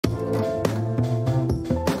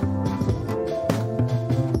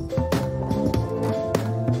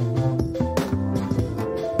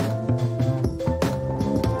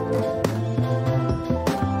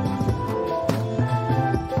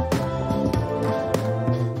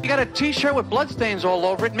got a T-shirt with bloodstains all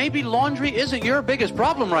over it. Maybe laundry isn't your biggest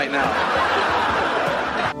problem right now.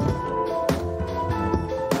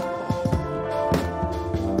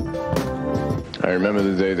 I remember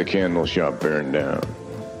the day the candle shop burned down.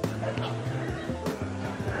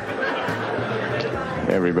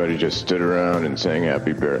 Everybody just stood around and sang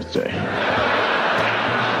happy birthday.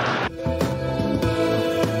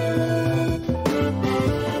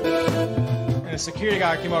 And a security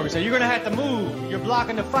guard came over and said, "You're going to have to move. You're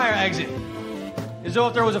blocking the fire exit." As though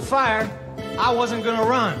if there was a fire, I wasn't going to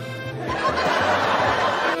run.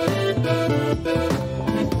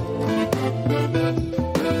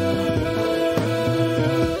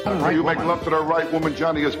 You make love to the right woman,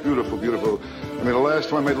 Johnny, is beautiful, beautiful. I mean, the last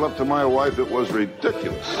time I made love to my wife, it was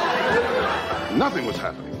ridiculous. Nothing was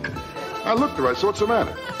happening. I looked at her, I said, "What's the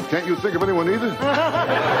matter? Can't you think of anyone either?"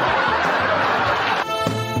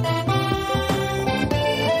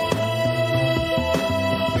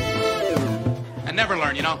 I never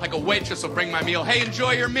learn, you know, like a waitress will bring my meal. "Hey,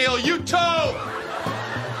 enjoy your meal, you too!"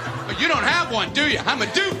 But you don't have one, do you? I'm a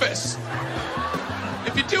doofus.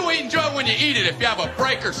 If you do eat, enjoy it when you eat it. If you have a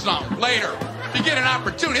break or something later, if you get an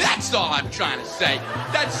opportunity, that's all I'm trying to say.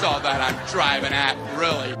 That's all that I'm driving at,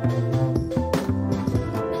 really.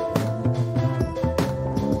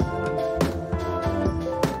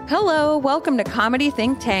 Hello, welcome to Comedy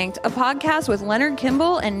Think Tanked, a podcast with Leonard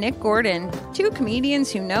Kimball and Nick Gordon, two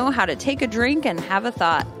comedians who know how to take a drink and have a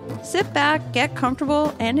thought. Sit back, get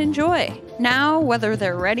comfortable, and enjoy. Now, whether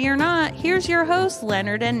they're ready or not, here's your hosts,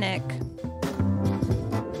 Leonard and Nick.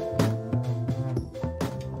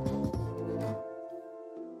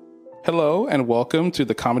 Hello and welcome to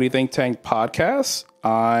the Comedy Think Tank podcast.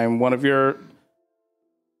 I'm one of your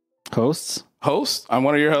hosts. I'm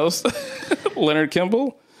one of your hosts, Leonard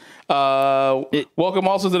Kimball. Welcome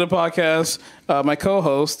also to the podcast, my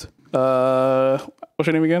co-host. What's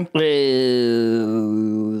your name again?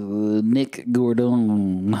 Nick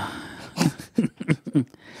Gordon.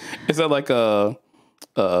 Is that like a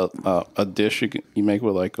dish you make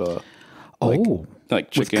with like chicken,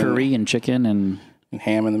 with curry and chicken and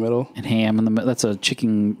ham in the middle? And ham in the middle. That's a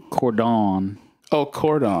chicken cordon. Oh,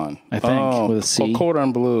 cordon. I think, with a C. Oh,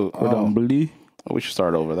 cordon bleu. Cordon bleu. Oh, we should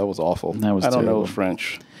start over. That was awful. That was I don't terrible. know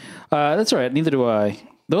French. That's all right. Neither do I.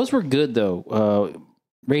 Those were good, though.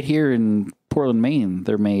 Right here in Portland, Maine,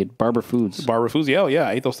 they're made. Barber Foods. Barber Foods? Yeah,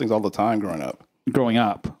 I ate those things all the time growing up.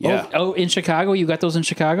 Yeah. Oh, in Chicago? You got those in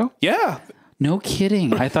Chicago? Yeah. No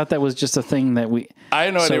kidding. I thought that was just a thing that we... I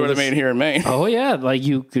had no idea where they're made here in Maine. Oh, yeah. Like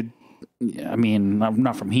you could... I mean, I'm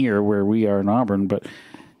not from here where we are in Auburn, but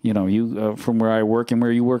you know, you from where I work and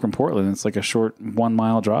where you work in Portland, it's like a short 1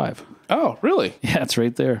 mile drive. Oh, really? Yeah, it's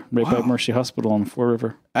right there, right by Mercy Hospital on Fall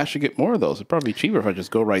River. I should get more of those. It'd probably be cheaper if I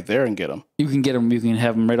just go right there and get them. You can get them. You can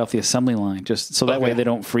have them right off the assembly line, just so that way they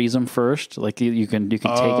don't freeze them first. Like you can take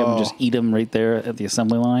them and just eat them right there at the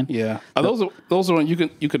assembly line. Yeah, those are when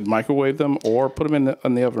you could microwave them or put them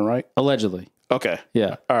in the oven, right? Allegedly. Okay.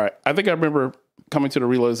 Yeah. All right. I think I remember coming to the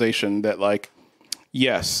realization that, like,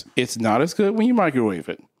 yes, it's not as good when you microwave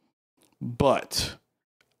it, but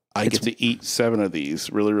I get to eat 7 of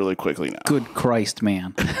these really, really quickly now. Good Christ,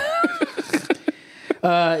 man.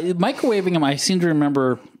 Microwaving them, I seem to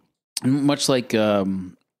remember, much like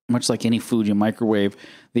any food you microwave,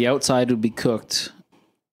 the outside would be cooked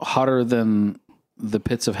hotter than the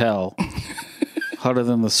pits of hell, hotter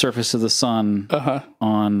than the surface of the sun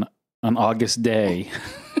on an August day.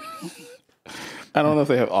 I don't know if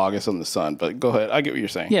they have August on the sun, but go ahead. I get what you're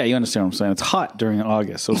saying. Yeah, you understand what I'm saying. It's hot during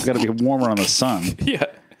August, so it's got to be warmer on the sun. Yeah.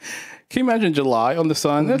 Can you imagine July on the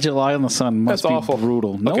sun? July on the sun must be awful.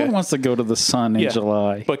 Brutal. No one wants to go to the sun in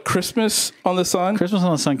July. But Christmas on the sun? Christmas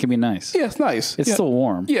on the sun can be nice. Yeah, it's nice. It's still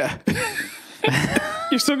warm. Yeah.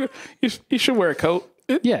 You should wear a coat.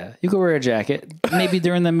 Yeah, you could wear a jacket. Maybe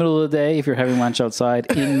during the middle of the day, if you're having lunch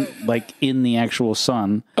outside, in the actual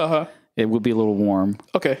sun, it would be a little warm.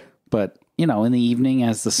 Okay. But, you know, in the evening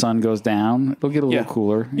as the sun goes down, it'll get a little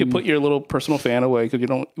cooler. You put your little personal fan away because you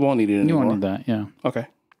won't need it anymore. You won't need that, yeah. Okay.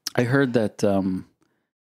 I heard that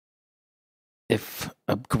if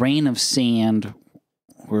a grain of sand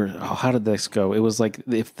how did this go? It was like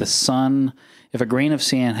if a grain of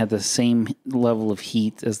sand had the same level of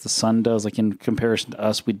heat as the sun does, like in comparison to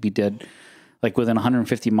us, we'd be dead. Like within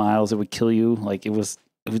 150 miles, it would kill you. Like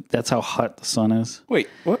that's how hot the sun is. Wait,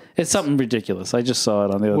 what? It's something ridiculous. I just saw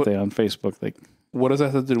it on the other day on Facebook. Like, what does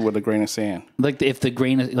that have to do with a grain of sand? Like if the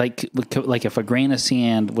grain, like if a grain of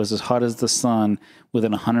sand was as hot as the sun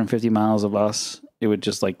within 150 miles of us, it would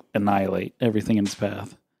just like annihilate everything in its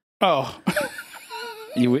path. Oh,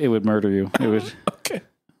 it would murder you. It would. Okay.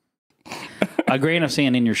 A grain of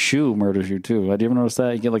sand in your shoe murders you too. Have you ever noticed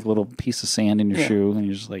that? You get like a little piece of sand in your shoe, and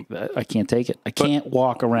you're just like, I can't take it. I can't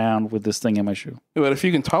walk around with this thing in my shoe. But if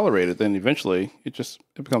you can tolerate it, then eventually it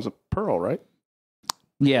becomes a pearl, right?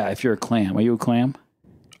 Yeah, if you're a clam. Are you a clam?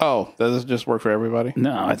 Oh, does it just work for everybody?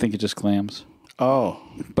 No, I think it just clams. Oh,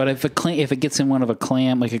 but if it gets in one of a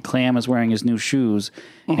clam, like a clam is wearing his new shoes,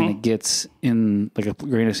 and it gets in, like a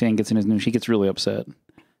grain of sand gets in his new shoes, he gets really upset.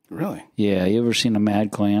 Really? Yeah. You ever seen a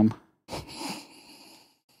mad clam?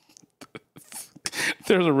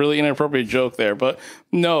 There's a really inappropriate joke there, but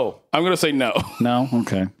no, I'm going to say no. No?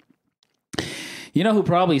 Okay. You know who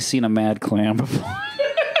probably seen a mad clam before?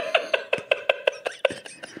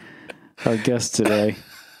 Our guest today.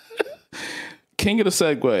 King of the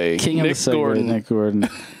segue. Nick Gordon.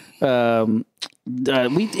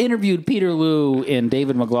 We interviewed Peter Liu and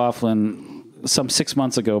David McLaughlin some 6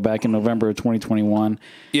 months ago, back in November of 2021.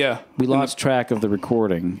 Yeah. We lost track of the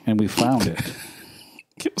recording, and we found it.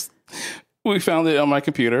 We found it on my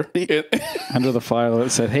computer. Under the file, it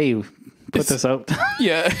said, hey, put this out.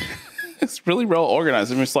 Yeah. It's really well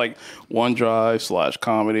organized. I mean, it's like OneDrive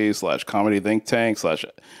 /comedy think tank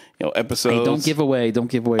 / episodes. Hey, don't give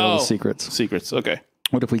away all the secrets. Secrets, okay.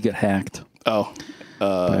 What if we get hacked? Oh.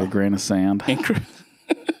 By a grain of sand.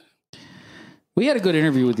 We had a good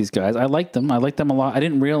interview with these guys. I liked them. I liked them a lot. I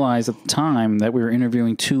didn't realize at the time that we were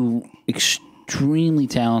interviewing two extremely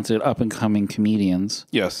talented up-and-coming comedians.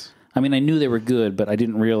 Yes. I mean, I knew they were good, but I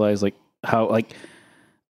didn't realize how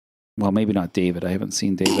well, maybe not David. I haven't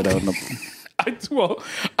seen David out in the...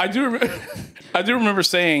 I do remember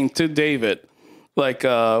saying to David,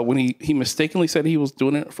 when he mistakenly said he was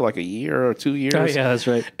doing it for like a year or 2 years. Oh, yeah, that's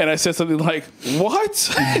right. And I said something like,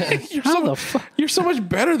 what? You're so much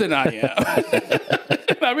better than I am.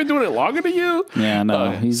 I've been doing it longer than you. Yeah,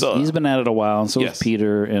 no. He's been at it a while, and so is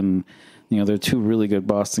Peter. And, they're two really good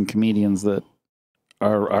Boston comedians that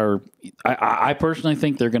I personally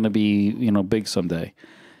think they're going to be, big someday.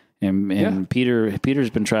 And Peter's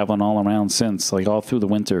been traveling all around since, like all through the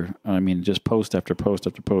winter. I mean, just post after post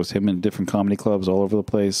after post. Him in different comedy clubs all over the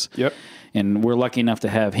place. Yep. And we're lucky enough to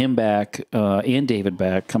have him back and David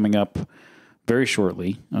back coming up very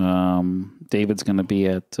shortly. David's going to be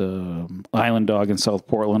at Island Dog in South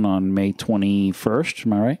Portland on May 21st.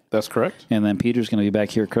 Am I right? That's correct. And then Peter's going to be back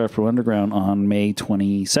here at Craft Brew Underground on May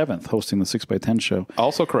 27th, hosting the 6x10 show.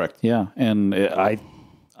 Also correct. Yeah. And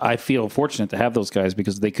I feel fortunate to have those guys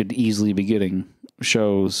because they could easily be getting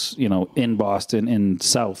shows, in Boston, in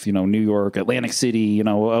South, New York, Atlantic City,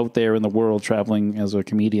 out there in the world traveling as a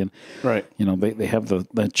comedian. Right. They have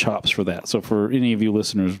the chops for that. So for any of you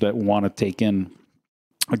listeners that want to take in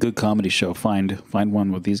a good comedy show, find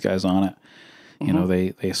one with these guys on it.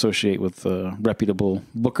 They associate with reputable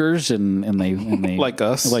bookers and they like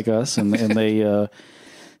us, and they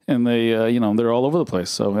they're all over the place.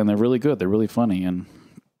 So, and they're really good. They're really funny. And,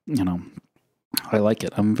 I like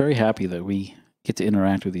it. I'm very happy that we get to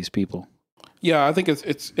interact with these people. Yeah, I think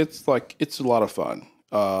it's a lot of fun.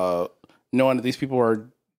 Knowing that these people are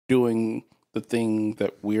doing the thing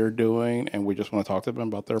that we're doing, and we just want to talk to them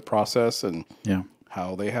about their process and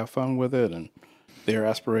how they have fun with it and their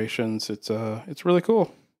aspirations. It's really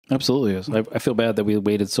cool. Absolutely is. I feel bad that we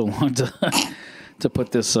waited so long to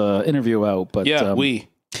put this interview out, but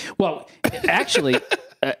well, actually.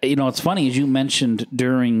 It's funny, as you mentioned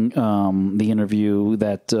during the interview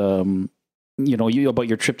that, you about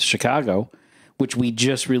your trip to Chicago, which we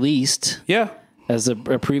just released as a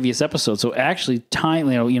previous episode. So actually,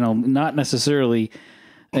 not necessarily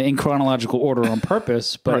in chronological order on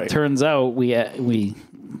purpose, but It turns out we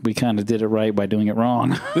kind of did it right by doing it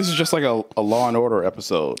wrong. This is just like a Law and Order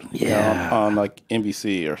episode on like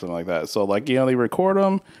NBC or something like that. So they record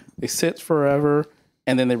them, they sit forever,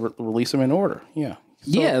 and then they release them in order. Yeah.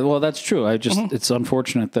 So, well, that's true. It's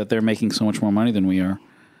unfortunate that they're making so much more money than we are.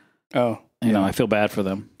 Oh, I feel bad for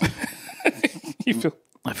them.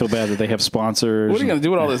 I feel bad that they have sponsors. What are you going to do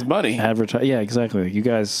with all this money? Advertise. Yeah, exactly. You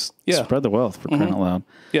guys spread the wealth for crying out loud.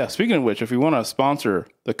 Yeah. Speaking of which, if you want to sponsor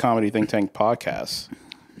the Comedy Think Tank podcast,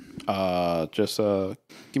 just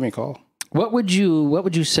give me a call. What would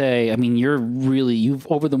you say? I mean, you've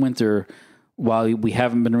over the winter, while we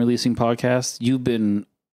haven't been releasing podcasts, you've been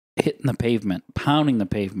hitting the pavement, pounding the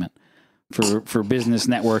pavement for business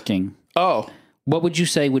networking. Oh. What would you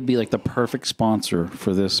say would be like the perfect sponsor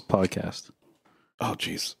for this podcast? Oh,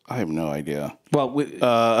 geez, I have no idea. Well, we're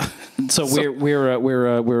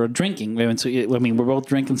drinking. We're both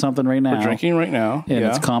drinking something right now. We're drinking right now, and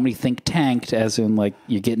it's Comedy Think Tanked, as in like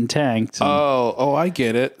you're getting tanked. Oh, I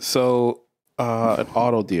get it. So, an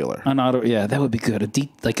auto dealer. That would be good.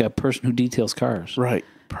 Like a person who details cars, right?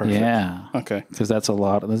 Perfect. Yeah. Okay. Because that's a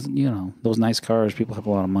lot. Those nice cars, people have a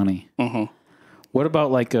lot of money. Mm-hmm. What about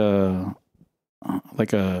like a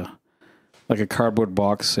cardboard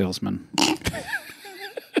box salesman?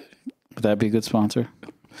 Would that be a good sponsor?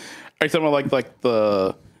 Are you talking about like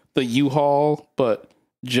the U-Haul, but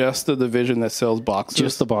just the division that sells boxes?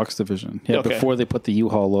 Just the box division. Yeah, Okay. before they put the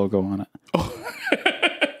U-Haul logo on it.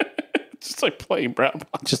 Just like plain brown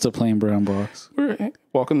box. Just a plain brown box.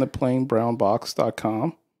 Welcome to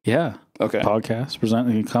plainbrownbox.com. Yeah. Okay. Podcast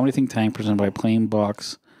presented Comedy Think Tank presented by Plain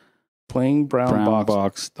Box.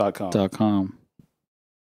 Plainbrownbox.com.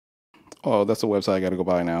 Oh, that's a website I got to go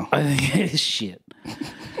buy now. I think it is shit.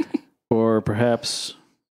 Or perhaps,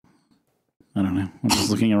 I don't know. I'm just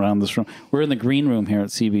looking around this room. We're in the green room here at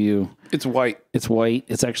CBU. It's white. It's white.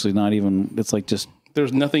 It's actually not even, it's like just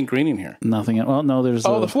There's nothing green in here. nothing. Well, no, there's.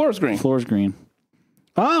 Oh, the floor is green. The floor is green.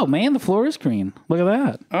 Oh, man, the floor is green. Look at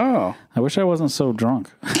that. Oh. I wish I wasn't so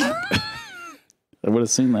drunk. I would have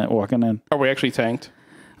seen that walking in. Are we actually tanked?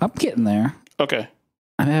 I'm getting there. Okay.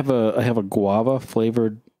 I have a guava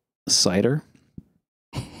flavored cider.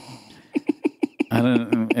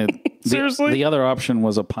 Seriously? The other option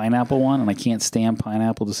was a pineapple one, and I can't stand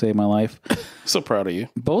pineapple to save my life. So proud of you.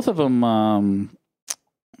 Both of them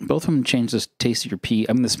change the taste of your pee.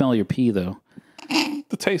 I mean, the smell of your pee, though.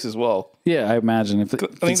 The taste as well. Yeah, I imagine if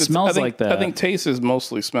it smells like that. I think taste is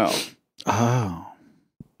mostly smell. Oh,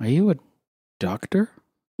 are you a doctor?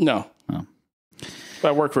 No. Oh. But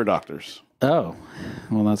I work for doctors. Oh,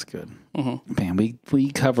 well, that's good. Mm-hmm. Man,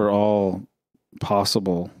 we cover all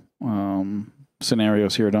possible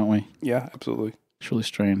scenarios here, don't we? Yeah, absolutely. It's really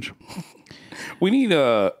strange. We need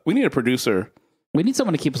a producer. We need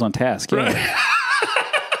someone to keep us on task. Yeah. Right.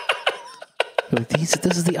 Like,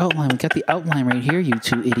 this is the outline. We got the outline right here, you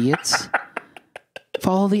two idiots.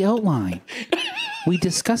 Follow the outline. We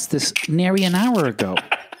discussed this nary an hour ago.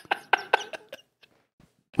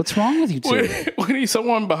 What's wrong with you two? We need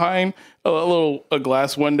someone behind a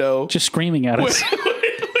glass window. Just screaming at us.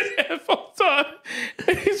 With headphones on.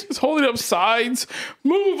 He's just holding up signs.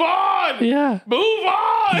 Move on. Yeah. Move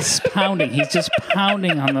on. He's pounding. He's just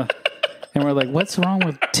pounding on the... And we're like, what's wrong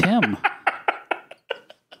with Tim?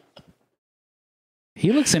 He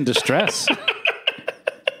looks in distress.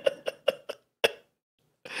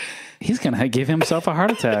 He's going to give himself a heart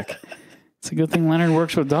attack. It's a good thing Leonard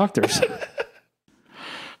works with doctors.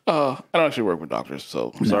 I don't actually work with doctors,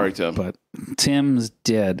 so I'm sorry, Tim. But Tim's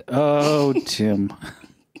dead. Oh, Tim.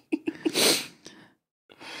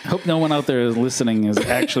 I hope no one out there is listening is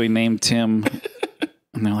actually named Tim.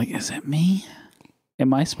 And they're like, is it me?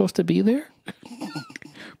 Am I supposed to be there?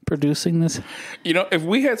 Producing this? You know, if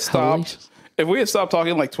we had stopped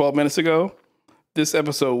talking like 12 minutes ago, this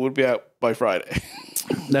episode would be out by Friday.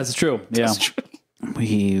 That's true. Yeah. That's true.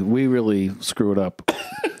 We really screw it up.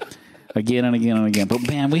 Again and again and again. But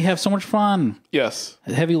man, we have so much fun. Yes.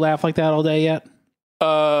 Have you laughed like that all day yet?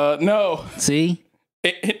 No. See?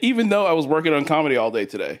 Even though I was working on comedy all day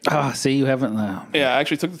today. See, you haven't. Yeah, I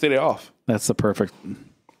actually took the day off. That's the perfect.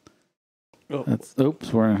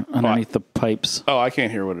 Oops, we're underneath the pipes. Oh, I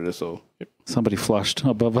can't hear what it is, so. Somebody flushed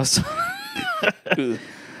above us.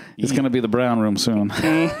 It's going to be the brown room soon.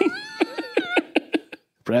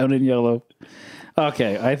 Brown and yellow.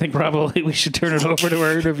 Okay, I think probably we should turn it over to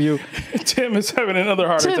our interview. Tim is having another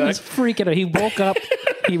heart attack. Tim is freaking out. He woke up,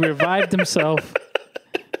 he revived himself,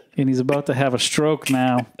 and he's about to have a stroke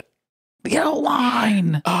now. The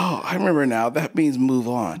outline. Oh, I remember now. That means move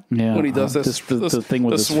on. Yeah. When he does the thing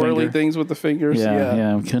with the his swirly finger. things with the fingers.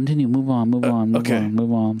 Yeah. Continue. Move on. Okay.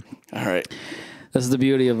 Move on. All right. That's the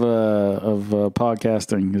beauty of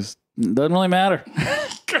podcasting. It doesn't really matter.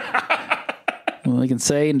 We can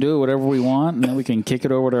say and do whatever we want, and then we can kick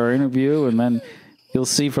it over to our interview, and then you'll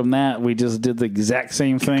see from that we just did the exact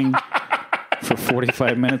same thing for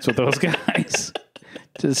 45 minutes with those guys.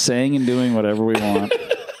 Just saying and doing whatever we want.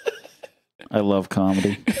 I love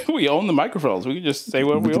comedy. We own the microphones. We can just say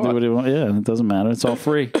whatever we can want. do what we want. Yeah, it doesn't matter. It's all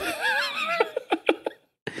free.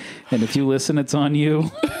 And if you listen, it's on you.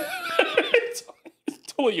 It's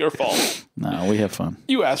totally your fault. No, we have fun.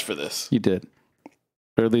 You asked for this. You did.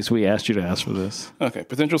 Or at least we asked you to ask for this. Okay.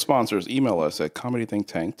 Potential sponsors, email us at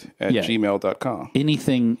comedythinktanked@gmail.com.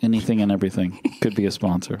 Anything and everything could be a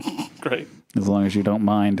sponsor. Great. As long as you don't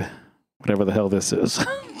mind whatever the hell this is. All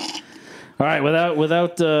right, without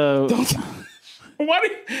Why do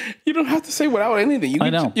you don't have to say without anything. I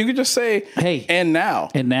know. You could just say, hey, and now.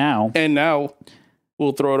 And now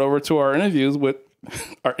we'll throw it over to our interview with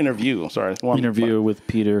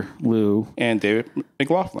Peter, Lou, and David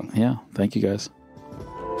McLaughlin. Yeah, thank you guys.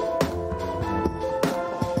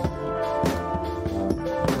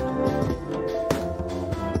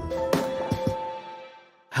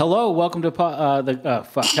 Hello, welcome to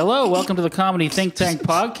the Comedy Think Tank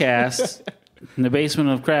podcast in the basement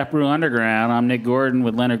of Craft Brew Underground. I'm Nick Gordon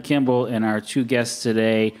with Leonard Kimball, and our two guests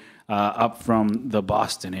today up from the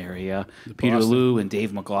Boston area, Peter Liu and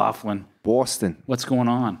Dave McLaughlin. Boston. What's going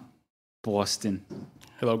on? Boston.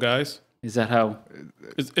 Hello, guys. Is that how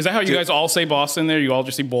you guys all say Boston there? You all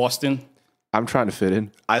just say Boston? I'm trying to fit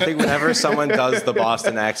in. I think whenever someone does the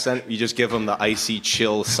Boston accent, you just give them the icy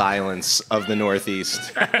chill silence of the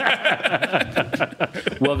Northeast.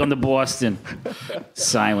 Welcome to Boston.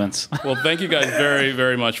 Silence. Well, thank you guys very,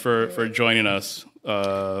 very much for joining us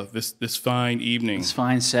this fine evening. It's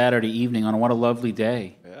fine Saturday evening on what a lovely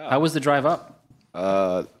day. Yeah. How was the drive up?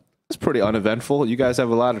 It's pretty uneventful. You guys have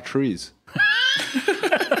a lot of trees.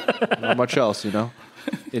 Not much else, you know?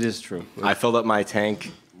 It is true. I filled up my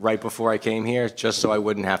tank right before I came here just so I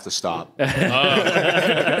wouldn't have to stop.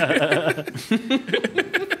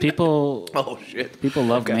 People love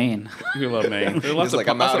Maine. People love Maine. It's like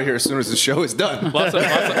I'm out of here as soon as the show is done. Lots of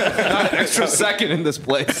not an extra second in this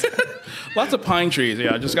place. Lots of pine trees.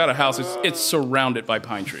 Yeah, I just got a house. It's surrounded by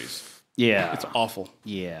pine trees. Yeah. It's awful.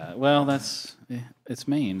 Yeah. Well, it's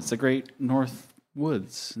Maine. It's the great North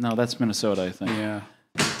Woods. No, that's Minnesota, I think. Yeah.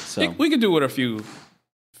 So we could do with a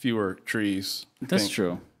fewer trees. That's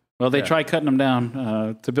true. Well, they tried cutting them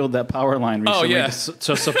down to build that power line recently. Oh, yeah.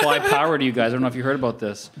 To supply power to you guys. I don't know if you heard about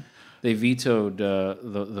this. They vetoed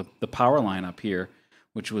the power line up here,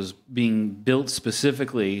 which was being built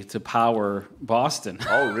specifically to power Boston.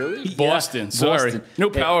 Oh, really? Boston. Yeah, Sorry. Boston.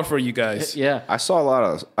 No power for you guys. Yeah. I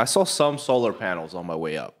saw some solar panels on my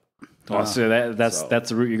way up. So that's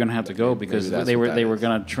the route you're going to have to go because they were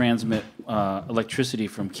going to transmit electricity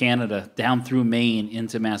from Canada down through Maine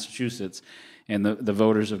into Massachusetts, and the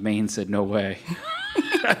voters of Maine said no way.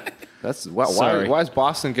 Why is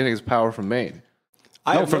Boston getting his power from Maine?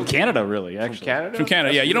 From Canada, really. Actually, From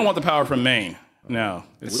Canada. Yeah, you don't want the power from Maine. No,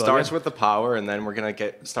 it starts with the power, and then we're gonna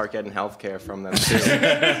start getting health care from them too.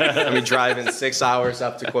 I mean, driving 6 hours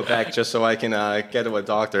up to Quebec just so I can get to a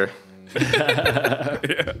doctor.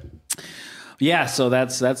 Yeah, so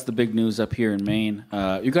that's the big news up here in Maine.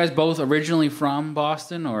 You guys both originally from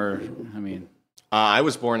Boston, or I mean, I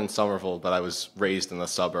was born in Somerville, but I was raised in the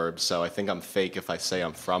suburbs, so I think I'm fake if I say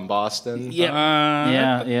I'm from Boston.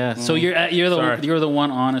 Yeah. So you're the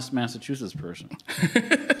one honest Massachusetts person.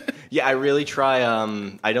 Yeah, I really try.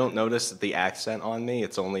 I don't notice the accent on me.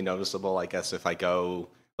 It's only noticeable, I guess, if I go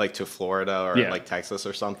like to Florida or like Texas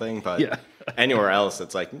or something. But anywhere else,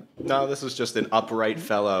 it's like, no, this is just an upright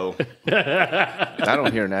fellow. I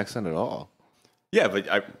don't hear an accent at all. Yeah,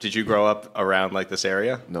 but did you grow up around like this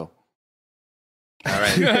area? No. All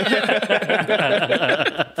right.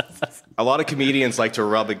 A lot of comedians like to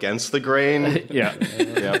rub against the grain. Yeah.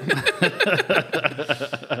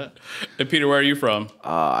 And Peter, where are you from?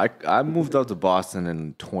 I moved up to Boston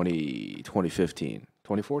in 2015.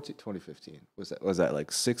 2014? 2015. Was that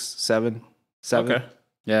like 7? Okay.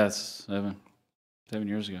 Yeah, it's 7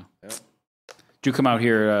 years ago. Yeah. Did you come out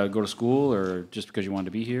here, go to school, or just because you wanted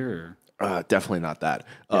to be here? Or? Definitely not that.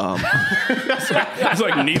 I was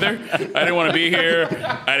like, neither. I didn't want to be here.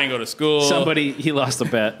 I didn't go to school. He lost a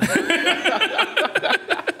bet.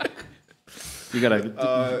 You gotta.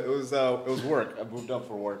 It was work. I moved up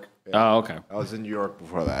for work. Yeah. Oh, okay. I was in New York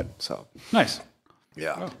before that, so nice.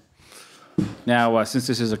 Yeah. Oh. Now, since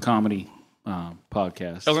this is a comedy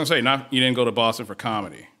podcast, I was gonna say, you didn't go to Boston for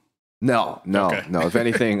comedy. No. If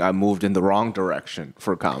anything, I moved in the wrong direction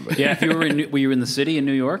for comedy. Yeah, if you were you in the city in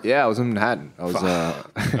New York? Yeah, I was in Manhattan. I was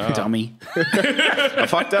dummy. I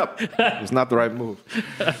fucked up. It was not the right move.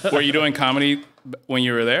 Were you doing comedy when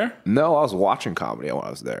you were there? No, I was watching comedy when I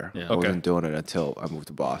was there. Yeah. I wasn't doing it until I moved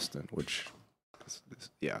to Boston, which,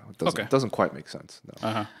 it doesn't quite make sense.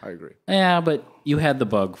 No, I agree. Yeah, but you had the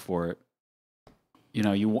bug for it. You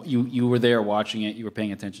know, you were there watching it. You were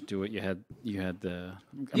paying attention to it. You had the.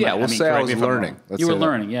 I was learning. You were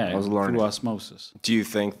learning, I was learning through osmosis. Do you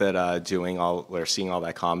think that seeing all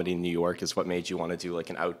that comedy in New York is what made you want to do like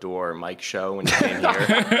an outdoor mic show when you came here?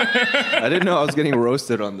 I didn't know I was getting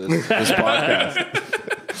roasted on this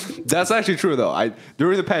podcast. That's actually true though.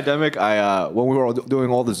 During the pandemic, when we were all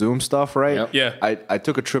doing all the Zoom stuff, right? Yep. Yeah. I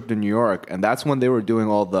took a trip to New York, and that's when they were doing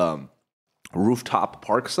all the rooftop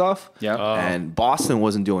park stuff. Yeah. And Boston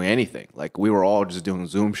wasn't doing anything. Like, we were all just doing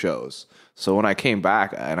Zoom shows. So when I came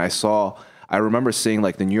back and I remember seeing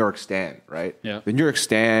like the New York Stand, right? Yeah. The New York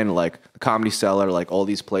Stand, like the Comedy Cellar, like all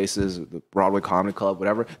these places, the Broadway Comedy Club,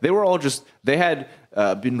 whatever. They were all they had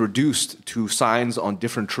been reduced to signs on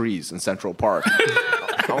different trees in Central Park.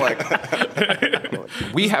 I'm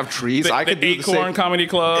like, we have trees. I could do the Acorn same. Comedy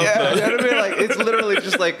Club. Yeah, you know what I mean? Like, it's literally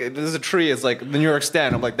just like, there's a tree. It's like the New York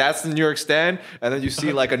Stand. I'm like, that's the New York Stand. And then you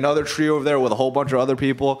see like another tree over there with a whole bunch of other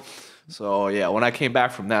people. So yeah, when I came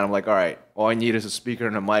back from that, I'm like, all right, all I need is a speaker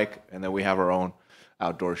and a mic. And then we have our own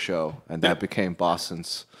outdoor show. And that became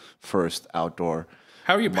Boston's first outdoor.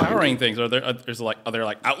 How are you powering things? Are there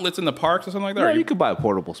outlets in the parks or something like that? Yeah, you could buy a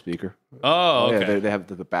portable speaker. Oh, okay. Yeah, they have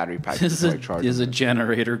the battery pack. There's a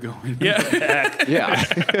generator going. Yeah.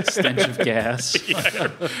 Yeah. Stench of gas.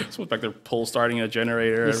 It's like they're pull starting a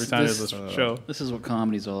generator every time there's a show. This is what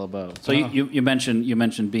comedy's all about. So you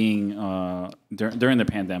mentioned being during the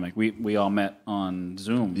pandemic. We all met on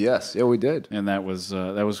Zoom. Yes, yeah, we did, and that was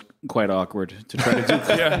quite awkward to try to do.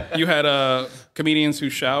 Yeah, you had comedians who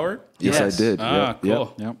showered. Yes, I did. Ah,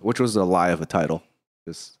 cool. Yep. Which was a lie of a title.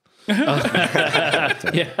 Just yeah,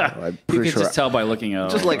 you can just tell by looking at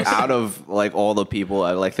it. Just like out of like all the people,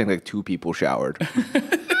 I think like 2 people showered.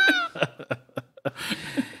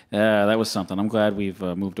 Yeah, that was something. I'm glad we've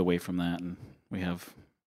moved away from that and we have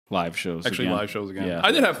live shows. Live shows again. Yeah.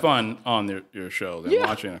 I did have fun on your show.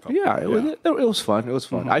 Watching a couple. Yeah, it was fun. It was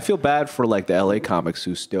fun. I feel bad for like the LA comics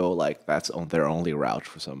who still like that's on their only route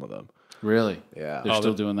for some of them. Really? Yeah. They're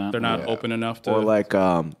still doing that? They're not open enough to... Or like,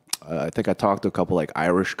 I think I talked to a couple like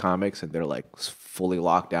Irish comics and they're like fully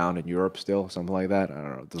locked down in Europe still, something like that. I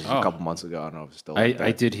don't know. This was a couple months ago. I don't know if it's still like that.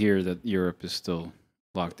 I did hear that Europe is still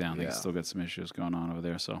locked down. They still got some issues going on over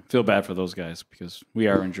there. So feel bad for those guys because we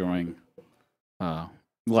are enjoying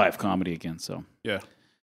live comedy again. So yeah,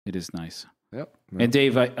 it is nice. Yep. And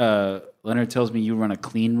Dave, Leonard tells me you run a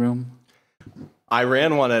clean room. I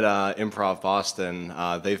ran one at Improv Boston.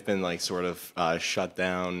 They've been like sort of shut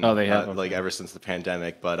down. Oh, they have like ever since the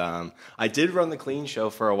pandemic. But I did run the clean show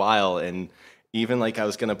for a while, and even like I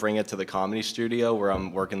was gonna bring it to the Comedy Studio where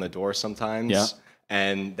I'm working the door sometimes. Yeah.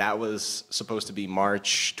 And that was supposed to be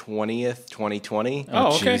March 20th, 2020.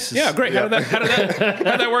 Oh, okay. Jesus. Yeah, great. How did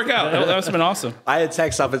that work out? That must have been awesome. I had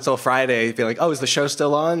texts up until Friday being like, oh, is the show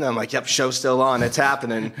still on? And I'm like, yep, show's still on. It's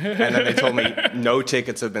happening. And then they told me no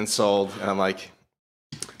tickets have been sold. And I'm like,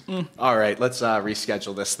 all right, let's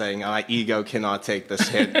reschedule this thing. My ego cannot take this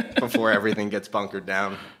hit before everything gets bunkered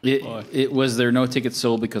down. It was there no tickets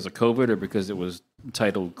sold because of COVID or because it was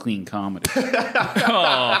titled Clean Comedy?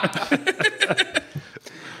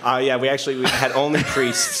 Yeah, we had only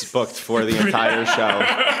priests booked for the entire show.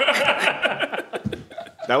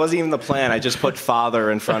 That wasn't even the plan. I just put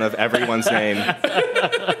father in front of everyone's name.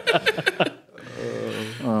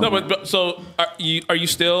 No, but so are you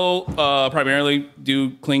still primarily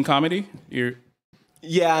do clean comedy?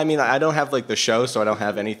 Yeah, I mean, I don't have like the show, so I don't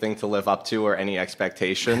have anything to live up to or any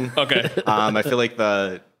expectation. Okay. I feel like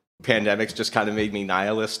the pandemic's just kind of made me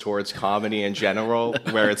nihilist towards comedy in general,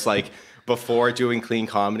 where it's like before doing clean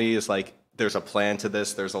comedy is like there's a plan to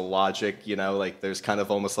this, there's a logic, you know, like there's kind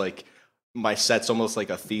of almost like my set's almost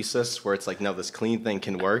like a thesis where it's like, no, this clean thing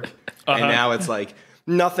can work. And now it's like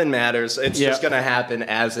nothing matters. It's just going to happen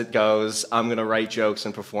as it goes. I'm going to write jokes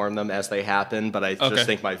and perform them as they happen, but I just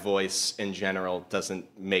think my voice in general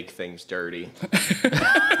doesn't make things dirty.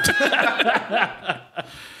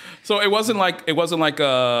 So it wasn't like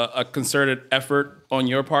a concerted effort on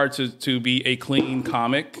your part to be a clean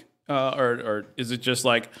comic, or is it just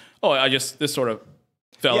like, oh, this sort of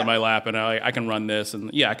fell in my lap and I can run this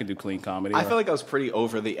and I can do clean comedy. I feel like I was pretty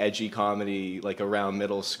over the edgy comedy like around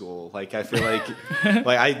middle school. Like I feel like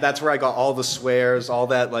that's where I got all the swears, all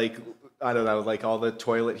that like I don't know, like all the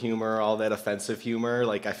toilet humor, all that offensive humor.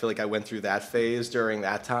 Like I feel like I went through that phase during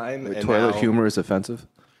that time. Wait, and toilet humor is offensive?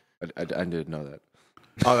 I didn't know that.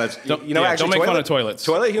 Oh, that's actually don't make fun of toilets.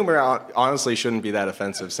 Toilet humor honestly shouldn't be that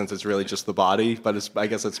offensive since it's really just the body, but I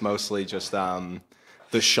guess it's mostly just the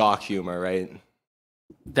shock humor, right?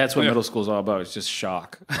 That's what middle school is all about. It's just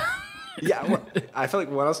shock. I feel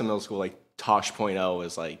like when I was in middle school, like Tosh.0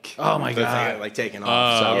 was like, oh my god, thing, like taking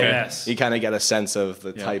off. So you kind of get a sense of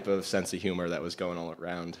the type of sense of humor that was going all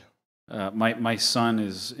around. My son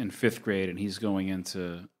is in 5th grade and he's going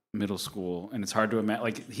into middle school, and it's hard to imagine.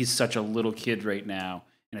 Like he's such a little kid right now,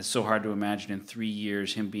 and it's so hard to imagine in 3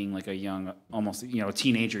 years him being like a young, almost a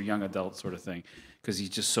teenager, young adult sort of thing, because he's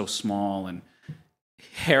just so small and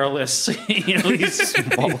hairless. He's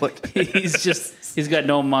small. He's got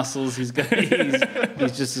no muscles. He's just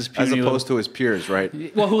this puny, as opposed to his peers,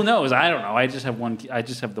 right? Well, who knows? I don't know. I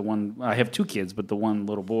have 2 kids, but the one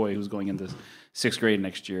little boy who's going into 6th grade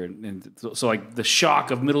next year, and so like the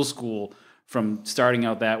shock of middle school from starting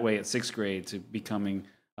out that way at 6th grade to becoming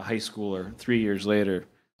a high schooler 3 years later,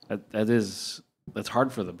 that's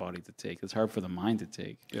hard for the body to take. It's hard for the mind to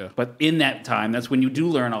take. Yeah. But in that time, that's when you do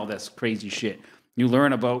learn all this crazy shit. you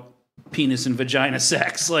learn about penis and vagina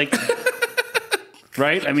sex, like.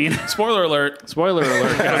 Right? I mean, spoiler alert. Spoiler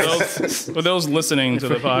alert, guys. For those listening to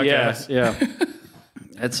the podcast. Yeah.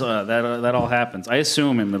 It's that all happens. I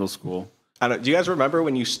assume in middle school. Do you guys remember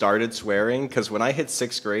when you started swearing? Because when I hit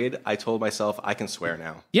 6th grade, I told myself I can swear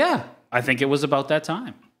now. Yeah, I think it was about that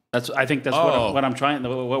time. I think that's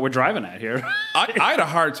what we're driving at here. I had a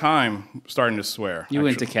hard time starting to swear. You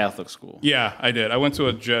went to Catholic school. Yeah, I did. I went to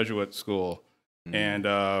a Jesuit school, and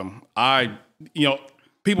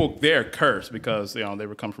people there curse because they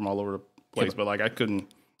would come from all over the place, but like I couldn't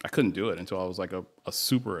do it until I was like a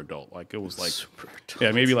super adult. Like it was like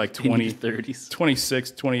maybe like 20, 30s,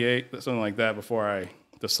 26, 28, something like that before I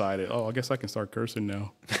decided, I guess I can start cursing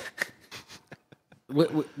now.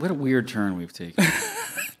 What a weird turn we've taken.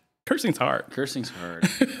 Cursing's hard.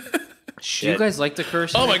 Shit. Do you guys like to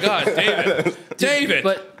curse? Oh my God, David.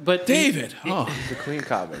 But David. It's a clean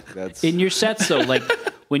comic. That's in your sets though, like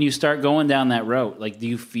when you start going down that route, like do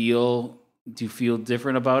you feel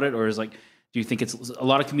different about it, or is like do you think it's a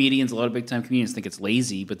lot of big time comedians think it's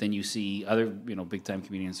lazy, but then you see other big time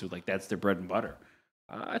comedians who like that's their bread and butter.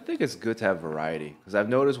 I think it's good to have variety because I've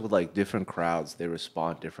noticed with like different crowds they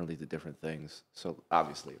respond differently to different things. So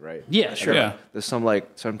obviously, right? Yeah, sure. Yeah. There's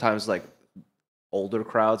sometimes older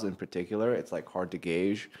crowds in particular, it's like hard to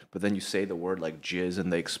gauge, but then you say the word like jizz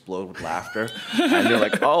and they explode with laughter and you're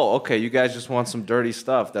like, oh, okay, you guys just want some dirty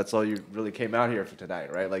stuff. That's all you really came out here for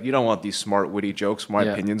tonight, right? Like you don't want these smart, witty jokes, my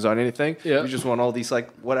opinions on anything. Yeah. You just want all these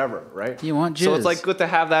like whatever, right? You want jizz. So it's like good to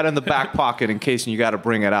have that in the back pocket in case you got to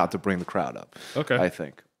bring it out to bring the crowd up. Okay. I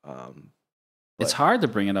think. It's hard to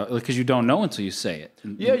bring it up because you don't know until you say it.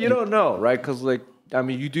 Yeah, you don't know, right? Because like, I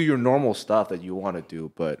mean, you do your normal stuff that you want to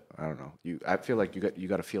do, but I don't know. I feel like you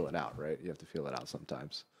got to feel it out, right? You have to feel it out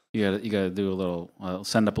sometimes. You got to do a little,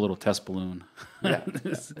 send up a little test balloon. Yeah.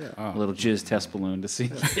 A little jizz test balloon to see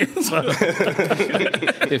if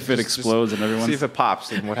it explodes and everyone. See if it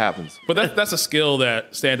pops and what happens. But that's a skill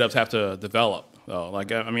that stand-ups have to develop, though.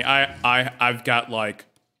 Like, I mean, I've got like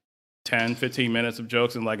 10, 15 minutes of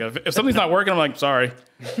jokes, and like if something's not working, I'm like, sorry,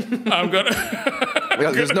 I'm gonna.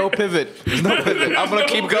 There's no pivot. I'm gonna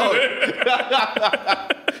keep going.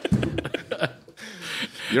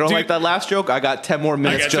 You don't like that last joke? I got 10 more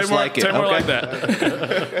minutes just like it. 10 more like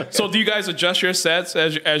that. So do you guys adjust your sets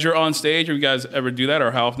as you're on stage? Or you guys ever do that, or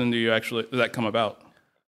how often does that come about?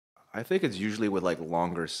 I think it's usually with like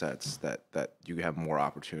longer sets that you have more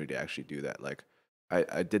opportunity to actually do that. Like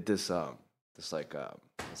I did this it's like a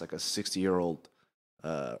 60-year-old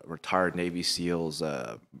retired Navy SEAL's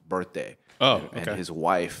birthday. Oh, okay. And his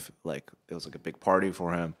wife, like, it was like a big party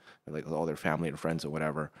for him, and like all their family and friends or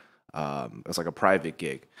whatever. It was like a private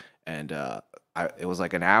gig, and it was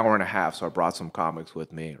like an hour and a half. So I brought some comics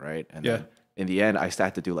with me, right? And then in the end, I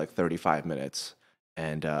started to do like 35 minutes,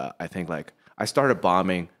 and I think like I started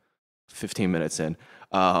bombing 15 minutes in.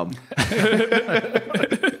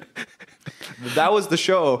 That was the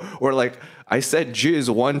show where like I said jizz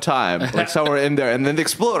one time, like somewhere in there, and then they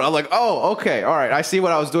explode. I'm like, oh, okay, all right. I see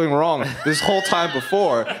what I was doing wrong this whole time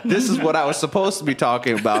before. This is what I was supposed to be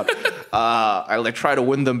talking about. I like try to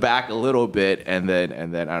win them back a little bit, and then I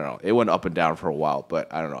don't know. It went up and down for a while,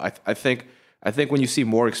 but I don't know. I think when you see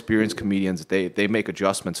more experienced comedians, they make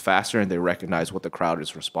adjustments faster and they recognize what the crowd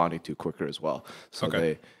is responding to quicker as well. So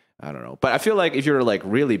I don't know. But I feel like if you're like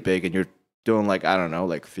really big and you're doing like, I don't know,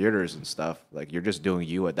 like theaters and stuff, like you're just doing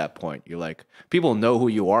you at that point. You're like, people know who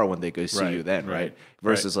you are when they go see you then, right?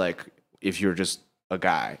 Versus like if you're just a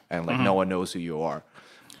guy and like no one knows who you are.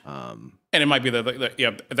 And it might be that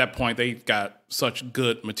at that point they've got such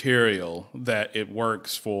good material that it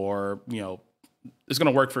works for, it's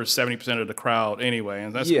going to work for 70% of the crowd anyway.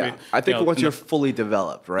 And that's I think once you're fully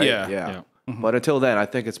developed, right? Yeah. Mm-hmm. But until then, I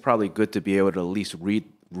think it's probably good to be able to at least read.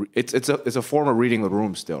 It's a form of reading the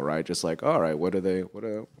room still, right? Just like, all right, what do they want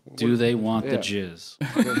the jizz?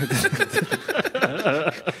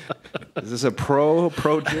 Is this a pro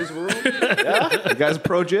jizz room? Yeah, you guys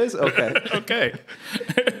pro jizz? Okay.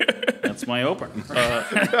 That's my opener.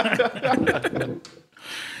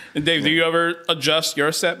 And Dave, do you ever adjust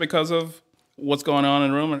your set because of what's going on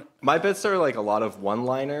in the room? My bits are like a lot of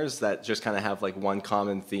one-liners that just kind of have like one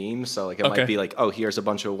common theme. So like it might be like, oh, here's a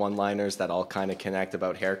bunch of one-liners that all kind of connect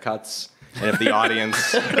about haircuts. And if the audience...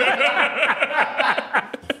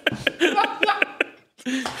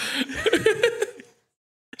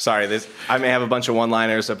 Sorry, I may have a bunch of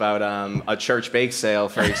one-liners about a church bake sale,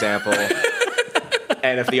 for example.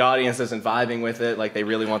 And if the audience isn't vibing with it, like they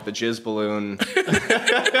really want the jizz balloon,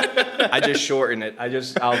 I just shorten it.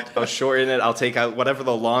 I'll shorten it. I'll take out whatever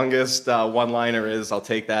the longest one-liner is. I'll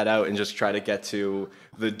take that out and just try to get to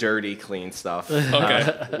the dirty, clean stuff,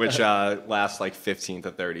 which lasts like 15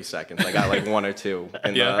 to 30 seconds. I got like one or two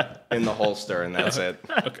in the holster, and that's it.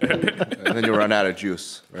 And then you run out of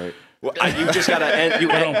juice, right? Well, you just gotta end.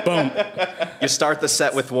 You start the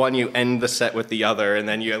set with one, you end the set with the other, and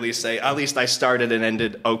then you at least say, "At least I started and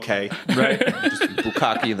ended okay." Right? Just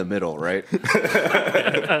bukkake in the middle, right?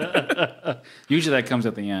 Usually that comes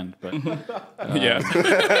at the end, but yeah.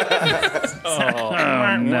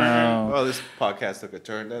 Oh no! Well, this podcast took a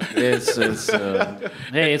turn. Then. It's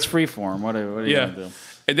hey, it's freeform. What are you gonna do?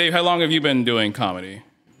 Hey, Dave, how long have you been doing comedy?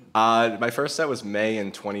 My first set was May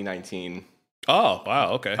in 2019. Oh,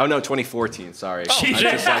 wow, okay. Oh, no, 2014, sorry. I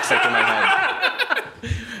just like stuck in my head.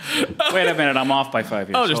 Wait a minute, I'm off by 5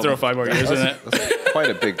 years. I'll just throw 5 more years in it. That's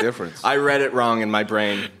quite a big difference. I read it wrong in my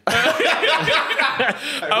brain.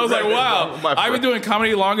 I was like, wow, I've been doing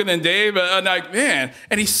comedy longer than Dave, and like, man,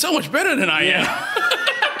 and he's so much better than I am.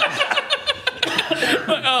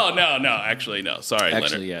 Oh, no, actually, no. Sorry,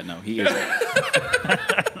 actually, Leonard. Yeah, no, he is.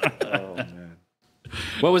 Oh, man.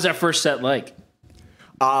 What was that first set like?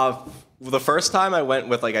 The first time I went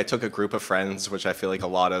with, I took a group of friends, which I feel like a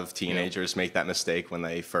lot of teenagers make that mistake when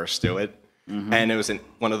they first do it. Mm-hmm. And it was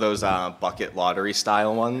one of those bucket lottery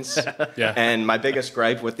style ones. Yeah. And my biggest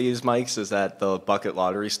gripe with these mics is that the bucket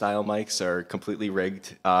lottery style mics are completely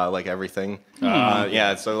rigged, like everything.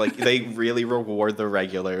 Yeah, so they really reward the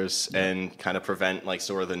regulars and kind of prevent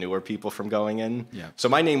sort of the newer people from going in. Yeah. So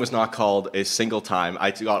my name was not called a single time.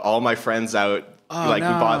 I got all my friends out. We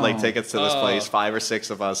bought tickets to this place, 5 or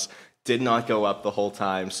 6 of us. Did not go up the whole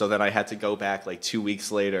time, so then I had to go back 2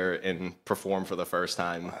 weeks later and perform for the first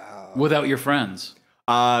time. Wow. Without your friends?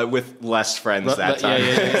 With less friends that time.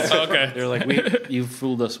 Yeah. Okay. They're like, you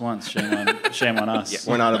fooled us once. Shame on us. Yeah,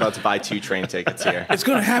 we're not about to buy 2 train tickets here. It's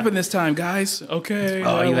going to happen this time, guys. Okay.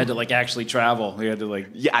 Oh, you had to actually travel. You had to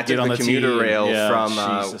I did the commuter rail from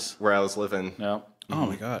where I was living. Yeah. Oh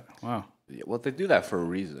my God! Wow. Yeah, well, they do that for a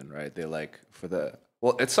reason, right? They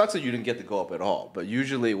Well, it sucks that you didn't get to go up at all. But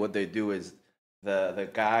usually what they do is the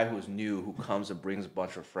guy who's new, who comes and brings a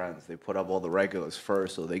bunch of friends, they put up all the regulars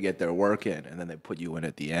first so they get their work in, and then they put you in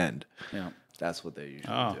at the end. Yeah. That's what they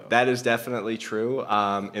usually do. That is definitely true.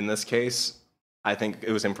 In this case, I think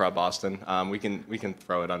it was Improv Boston. We can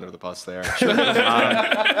throw it under the bus there.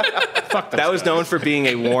 That was known for being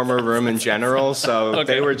a warmer room in general, so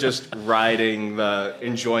they were just riding the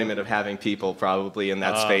enjoyment of having people probably in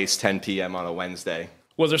that space 10 p.m. on a Wednesday.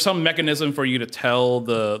 Was there some mechanism for you to tell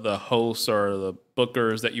the hosts or the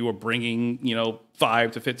bookers that you were bringing,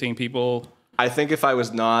 5 to 15 people? I think if I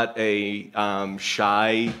was not a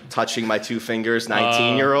shy, touching my 2 fingers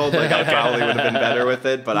 19-year-old, I probably would have been better with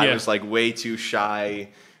it. But I was way too shy.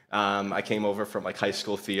 I came over from high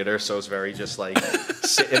school theater, so it was very just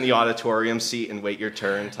sit in the auditorium seat and wait your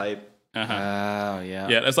turn type. Uh-huh. Oh, yeah.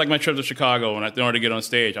 Yeah, that's like my trip to Chicago. In order to get on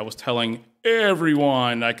stage, I was telling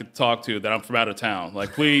everyone I could talk to that I'm from out of town.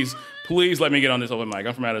 Please let me get on this open mic.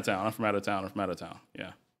 I'm from out of town.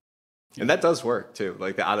 Yeah. And that does work too,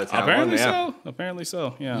 the out of town one. Apparently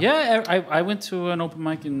so. Yeah. Yeah, I went to an open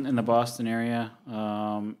mic in the Boston area,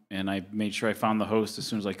 and I made sure I found the host as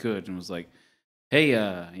soon as I could, and was like, "Hey,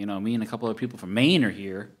 me and a couple other people from Maine are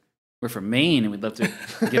here. We're from Maine, and we'd love to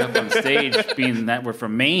get up on stage, being that we're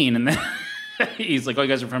from Maine." And then he's like, "Oh, you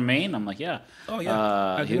guys are from Maine?" I'm like, "Yeah." Oh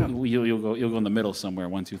yeah. You'll go in the middle somewhere,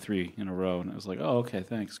 1, 2, 3 in a row, and I was like, "Oh, okay,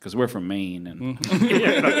 thanks," because we're from Maine, and.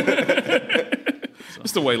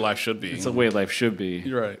 It's the way life should be. It's the way life should be.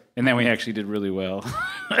 You're right. And then we actually did really well.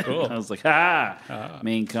 Cool. I was like,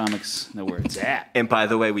 Maine comics know where it's at. And by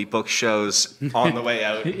the way, we book shows on the way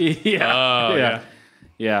out. Yeah.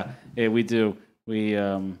 Hey, we do. We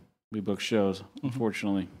book shows,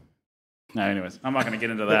 unfortunately. No, anyways, I'm not going to get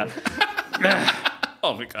into that.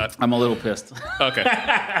 Oh, my God. I'm a little pissed. Okay.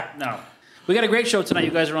 No. We got a great show tonight.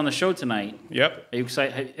 You guys are on the show tonight. Yep. Are you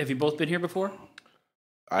excited? Have you both been here before?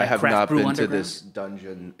 I have not been to this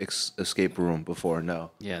dungeon escape room before,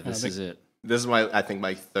 no. Yeah, this is it. This is my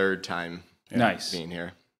 3rd time being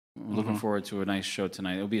here. Looking forward to a nice show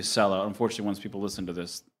tonight. It'll be a sellout. Unfortunately, once people listen to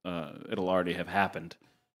this, it'll already have happened.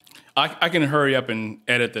 I can hurry up and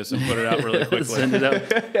edit this and put it out really quickly. Send it out,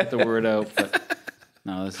 get the word out. But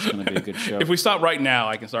no, this is going to be a good show. If we stop right now,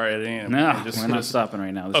 I can start editing. No, we're not stopping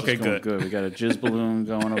right now. This is going good. We got a jizz balloon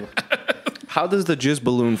going over. How does the jizz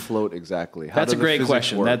balloon float exactly? That's a great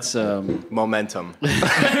question. Work? That's momentum.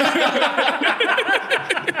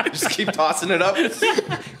 Just keep tossing it up.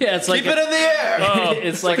 Yeah, it's like keep it in the air. Oh,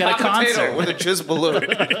 it's like at a concert with a jizz balloon.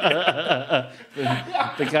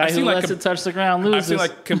 The guy who lets it touch the ground loses. I've seen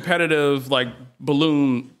like competitive like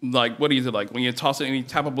balloon, like what is it like when you toss it and you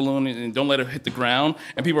tap a balloon and don't let it hit the ground,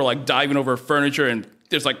 and people are like diving over furniture, and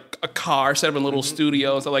there's like a car set up in a little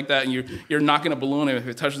studio and stuff like that, and you're knocking a balloon, and if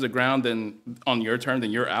it touches the ground, then on your turn,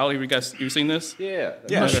 then you're out. Have you guys seen this? Yeah.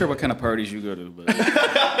 I'm not sure what kind of parties you go to, but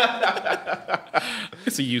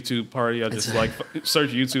it's a YouTube party. I just like search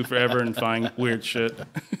YouTube forever and find weird shit.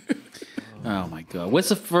 Oh my god! What's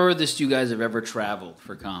the furthest you guys have ever traveled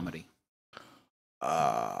for comedy?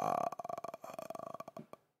 I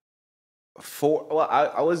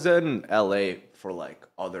was in LA for like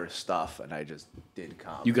other stuff, and I just did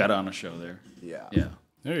comedy. You got on a show there. Yeah.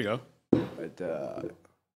 There you go. But,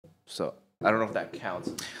 so I don't know if that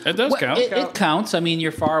counts. It does count. It counts. I mean,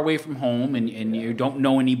 you're far away from home, and you don't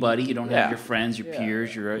know anybody. You don't have your friends, your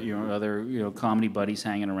peers, your other comedy buddies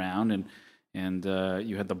hanging around, and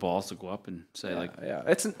you had the balls to go up and say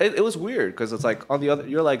it was weird because it's like on the other,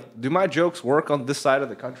 you're like, do my jokes work on this side of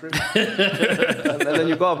the country? and then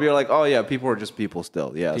you go up, you're like, oh yeah, people are just people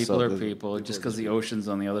still. Yeah, people are people. Just because the ocean's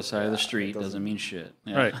on the other side of the street doesn't mean shit.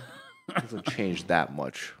 Yeah. Right. It doesn't change that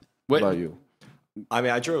much. What about you? I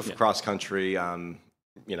mean, I drove cross country,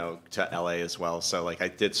 to LA as well. So like I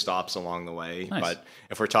did stops along the way. Nice. But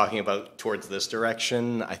if we're talking about towards this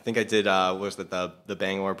direction, I think I did, the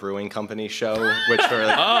Bangor Brewing Company show, which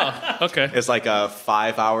is like a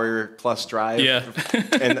 5-hour plus drive. Yeah.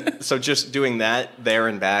 And so just doing that there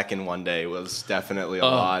and back in one day was definitely a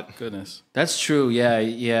lot. Goodness. That's true.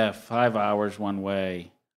 Yeah. 5 hours one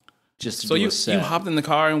way. Just to do a set. You hopped in the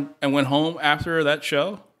car and went home after that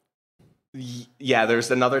show? Yeah, there's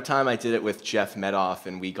another time I did it with Jeff Medoff,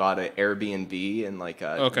 and we got an Airbnb in like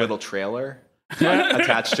a little trailer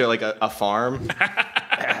attached to like a farm.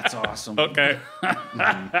 That's awesome. Okay.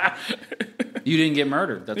 You didn't get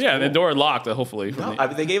murdered. That's cool. The door locked, hopefully. No, I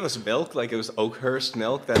mean, they gave us milk, like it was Oakhurst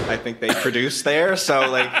milk that I think they produced there. So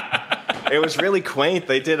like, it was really quaint.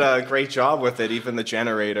 They did a great job with it, even the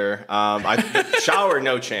generator. Shower,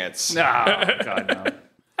 no chance. No, God, no.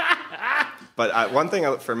 But one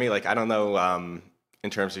thing for me, like, I don't know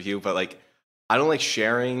in terms of you, but like, I don't like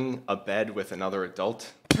sharing a bed with another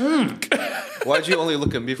adult. Why'd you only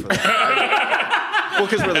look at me for that? Well,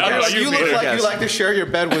 because we're the guests. You look like you like to share your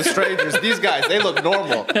bed with strangers. These guys, they look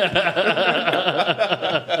normal.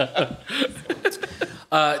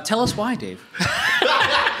 Tell us why, Dave.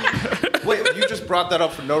 Wait, you just brought that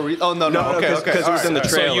up for no reason? Oh, no. Okay. Because it was in the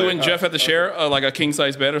trailer. So you and Jeff had to share like a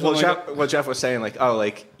king-size bed or something Well, Jeff was saying like,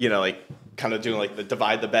 kind of doing like the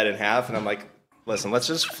divide the bed in half. And I'm like, listen, let's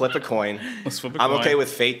just flip a coin. I'm okay with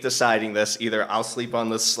fate deciding this. Either I'll sleep on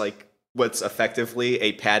this, like, what's effectively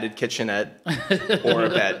a padded kitchenette or a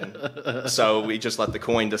bed. So we just let the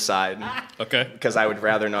coin decide. Okay. Because I would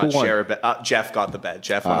rather not share a bed. Jeff got the bed.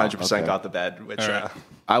 Jeff 100% got the bed, which...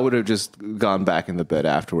 I would have just gone back in the bed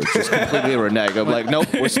afterwards, just completely renege. I'm like, nope,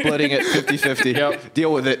 we're splitting it 50-50. Yep.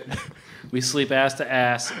 Deal with it. We sleep ass to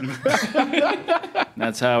ass.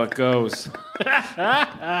 That's how it goes.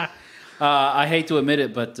 I hate to admit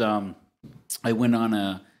it, but I went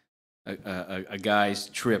on a guy's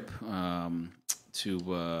trip we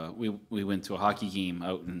went to a hockey game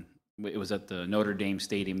out in, it was at the Notre Dame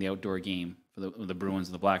Stadium, the outdoor game for the Bruins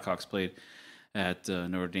and the Blackhawks played at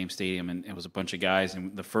Notre Dame Stadium, and it was a bunch of guys.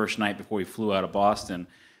 And the first night before we flew out of Boston,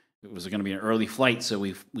 it was going to be an early flight, so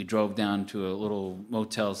we drove down to a little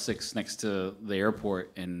Motel 6 next to the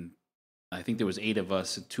airport, and I think there was 8 of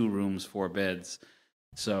us, 2 rooms, 4 beds,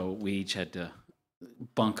 so we each had to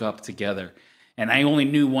bunk up together. And I only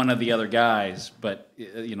knew one of the other guys, but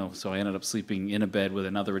so I ended up sleeping in a bed with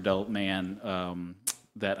another adult man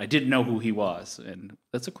that I didn't know who he was, and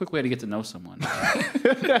that's a quick way to get to know someone.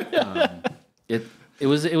 It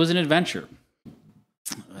was an adventure.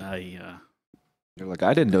 You're like,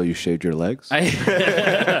 I didn't know you shaved your legs.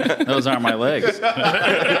 Those aren't my legs.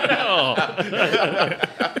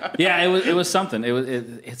 Yeah, it was something.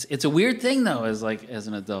 It's a weird thing though, as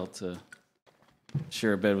an adult to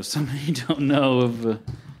share a bed with somebody you don't know of.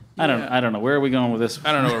 I don't know. Where are we going with this?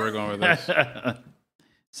 I don't know where we're going with this.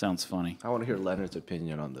 Sounds funny. I want to hear Leonard's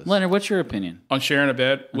opinion on this. Leonard, what's your opinion on sharing a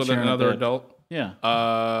bed with another adult? Yeah.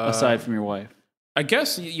 Aside from your wife, I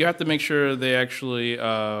guess you have to make sure they actually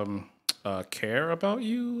care about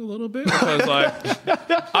you a little bit, because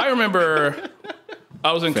I remember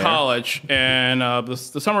I was in college, and the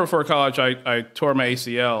summer before college I tore my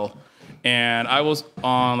ACL, and I was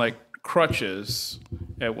on like crutches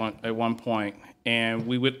at one point, and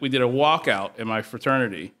we did a walkout in my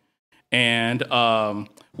fraternity, and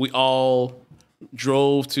we all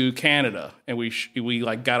drove to Canada, and we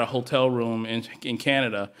like got a hotel room in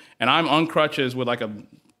Canada, and I'm on crutches with like a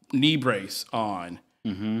knee brace on,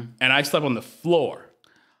 and I slept on the floor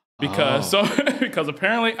because because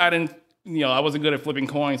apparently I didn't. I wasn't good at flipping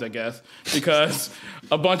coins, I guess, because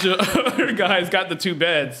a bunch of other guys got the 2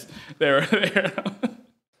 beds. They were there.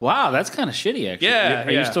 Wow, that's kind of shitty, actually. Yeah.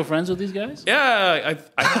 Are you still friends with these guys? Yeah,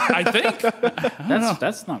 I think.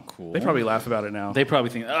 That's not cool. They probably laugh about it now. They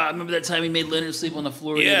probably think, remember that time he made Leonard sleep on the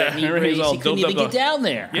floor? Yeah, he couldn't even get down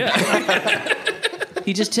there. Yeah.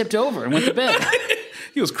 He just tipped over and went to bed.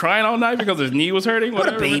 He was crying all night because his knee was hurting.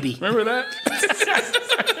 What a baby. Remember that?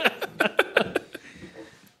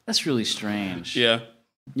 That's really strange. Yeah.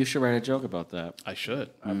 You should write a joke about that. I should.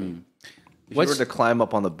 I mean, if you were to climb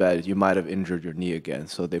up on the bed, you might have injured your knee again.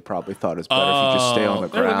 So they probably thought it's better if you just stay on the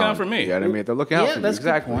ground. They're looking out for me. You know what I mean? They're looking out for you. That's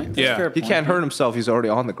Exactly. a good point. That's a fair He point. can't hurt himself. He's already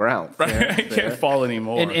on the ground. Right. He can't fall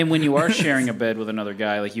anymore. And when you are sharing a bed with another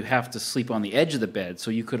guy, like you have to sleep on the edge of the bed,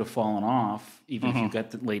 so you could have fallen off. Even if you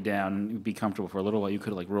got to lay down and be comfortable for a little while, you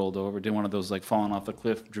could have like rolled over, did one of those like falling off the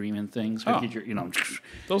cliff dreaming things.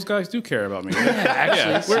 Those guys do care about me.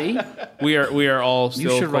 Actually, see, we are all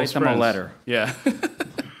still you should write them friends. a letter. Yeah.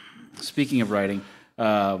 Speaking of writing,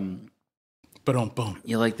 boom.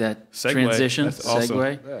 You like that Segue. transition? That's awesome.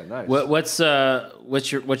 Segue. Yeah, nice.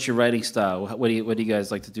 What's your writing style? What do you guys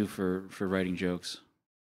like to do for writing jokes?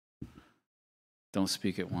 Don't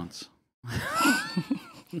speak at once.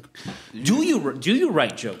 Do you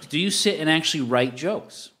write jokes? Do you sit and actually write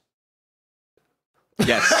jokes?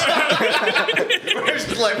 Yes. We're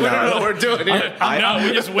just like, we don't know what we're doing here. No,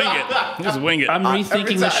 we just wing it. I'm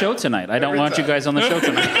rethinking the show tonight. I don't want you guys on the show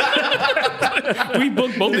tonight. We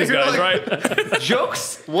booked both these guys, right?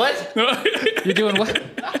 Jokes? What? You're doing what?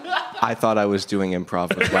 I thought I was doing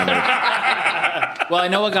improv with Leonard. Well, I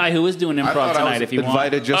know a guy who is doing improv tonight. If you want,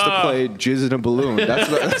 invited just to play Jizz in a Balloon.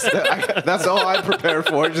 That's all I'm prepared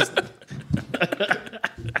for. Just.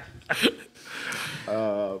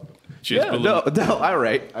 I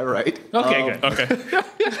write. Okay, good. Okay.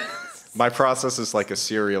 My process is like a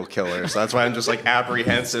serial killer, so that's why I'm just like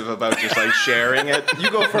apprehensive about just like sharing it. You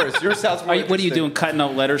go first. Yours sounds more What are you doing? Cutting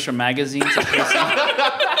out letters from magazines?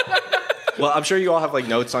 Well, I'm sure you all have like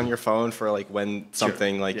notes on your phone for like when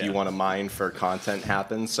something you want to mine for content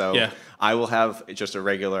happens. So I will have just a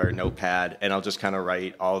regular notepad, and I'll just kind of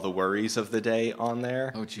write all the worries of the day on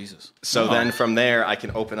there. Oh, Jesus. So then from there, I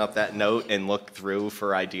can open up that note and look through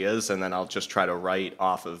for ideas, and then I'll just try to write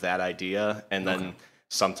off of that idea. And then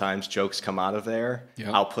sometimes jokes come out of there. Yep.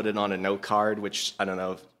 I'll put it on a note card, which I don't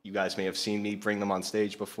know if you guys may have seen me bring them on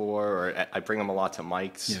stage before, or I bring them a lot to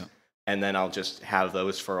mics. Yeah. And then I'll just have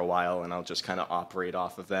those for a while, and I'll just kind of operate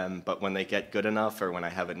off of them. But when they get good enough, or when I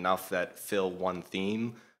have enough that fill one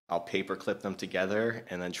theme, I'll paperclip them together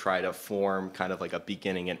and then try to form kind of like a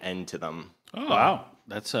beginning and end to them. Oh, wow.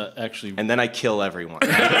 That's actually... And then I kill everyone.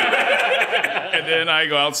 And then I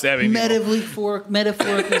go out stabbing people.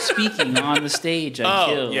 Metaphorically speaking, on the stage, I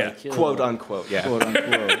kill. Yeah. I kill. Quote, unquote. Yeah. Quote,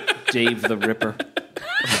 unquote. Dave the Ripper.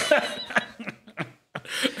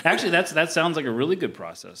 Actually, that sounds like a really good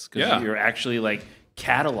process, because you're actually like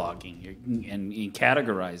cataloging and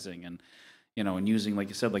categorizing, and and using, like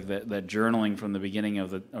you said, like that journaling from the beginning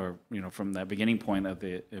of from that beginning point of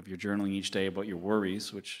your journaling each day about your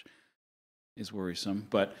worries, which is worrisome,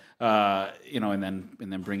 but and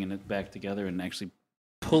then bringing it back together and actually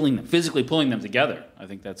physically pulling them together. I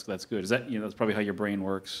think that's good. Is that that's probably how your brain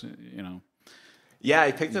works, Yeah,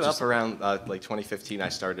 I picked it up around like 2015. I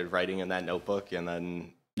started writing in that notebook, and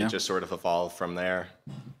then it just sort of evolved from there.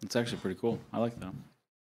 It's actually pretty cool. I like that.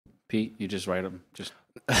 Pete, you just write them, just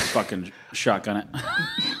fucking shotgun it.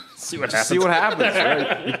 See what happens. See what happens.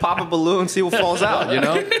 Right? You pop a balloon, see what falls out.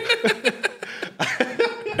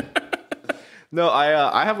 No,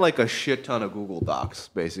 I have like a shit ton of Google Docs,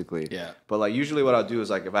 basically. Yeah. But like usually what I'll do is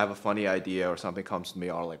like if I have a funny idea or something comes to me,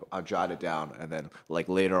 I'll jot it down, and then like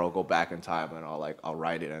later I'll go back in time and I'll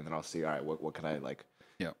write it, and then I'll see, all right, what can I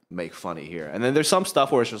make funny here? And then there's some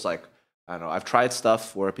stuff where it's just like, I don't know, I've tried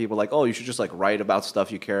stuff where people are like, oh, you should just like write about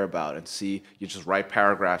stuff you care about, and see, you just write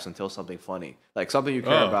paragraphs until something funny, like something you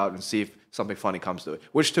care about, and see if something funny comes to it,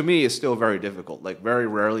 which to me is still very difficult. Like very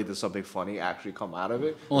rarely does something funny actually come out of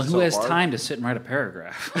it. Well, who has time to sit and write a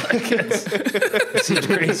paragraph? It seems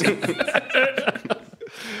crazy.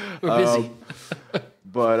 We're busy.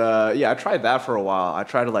 But I tried that for a while. I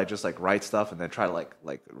tried to just write stuff, and then try to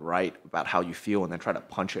like write about how you feel, and then try to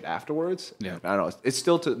punch it afterwards. Yeah, I don't know. It's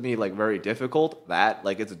still to me very difficult. That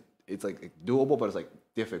it's like doable, but it's like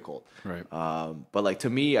difficult. Right. But like to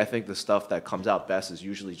me, I think the stuff that comes out best is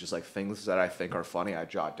usually just like things that I think are funny. I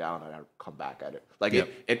jot down and I come back at it. Like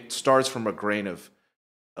it starts from a grain of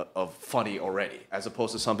funny already, as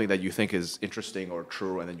opposed to something that you think is interesting or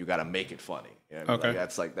true, and then you got to make it funny. You know what I mean?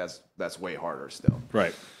 That's way harder still.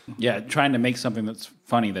 Right. Yeah, trying to make something that's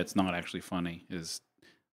funny that's not actually funny is,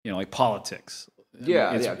 like politics.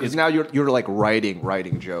 Yeah, because now you're like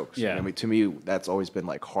writing jokes. Yeah. I mean, to me, that's always been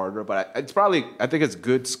like harder, but I think it's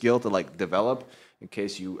good skill to like develop in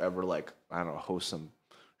case you ever like, I don't know, host some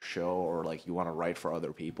show or like you want to write for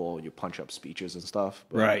other people, you punch up speeches and stuff.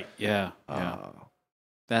 But, right. Yeah.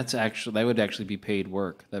 That would actually be paid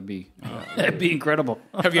work. That'd be incredible.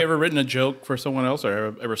 Have you ever written a joke for someone else,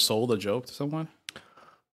 or ever sold a joke to someone?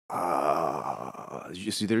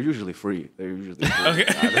 You see, they're usually free. Okay.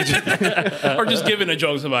 Or just giving a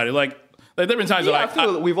joke to somebody. Like there have been times I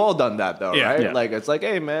feel we've all done that though, right? Yeah. Like it's like,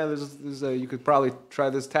 hey man, there's you could probably try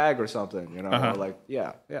this tag or something, you know? Or like,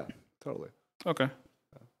 yeah, totally. Okay.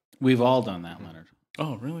 We've all done that, Leonard.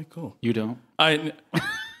 Oh, really? Cool. You don't?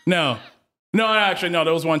 No. No, actually, no.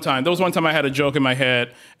 There was one time I had a joke in my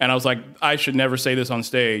head, and I was like, I should never say this on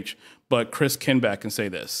stage, but Chris Kinback can say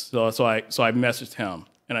this. So I messaged him,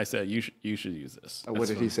 and I said, you should use this. What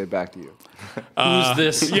did he say back to you? Who's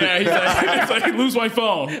this? Yeah, he's like, lose my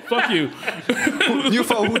phone. Fuck you. You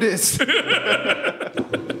phone, who this?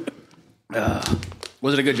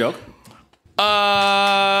 Was it a good joke?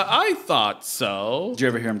 I thought so. Did you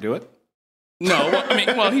ever hear him do it?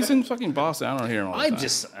 No, he's in fucking Boston. I don't hear him all the time.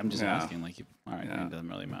 I'm just asking. Like, all right, it doesn't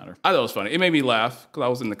really matter. I thought it was funny. It made me laugh because I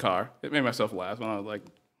was in the car. It made myself laugh, and I was like,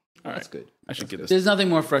 all right, that's good. I should get this. There's nothing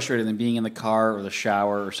more frustrating than being in the car or the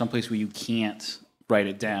shower or someplace where you can't write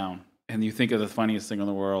it down, and you think of the funniest thing in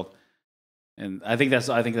the world. And I think that's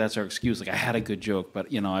our excuse. Like, I had a good joke,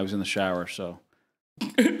 but I was in the shower, so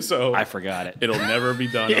I forgot it. It'll never be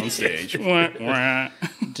done on stage.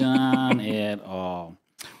 Done it all.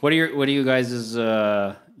 What are you guys'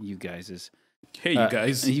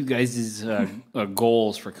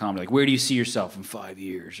 goals for comedy? Like, where do you see yourself in 5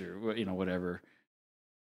 years, or whatever?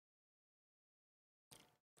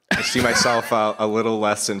 I see myself a little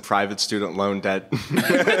less in private student loan debt.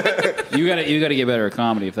 You gotta get better at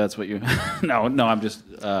comedy if that's what you. No, I'm just.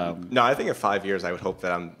 No, I think in 5 years I would hope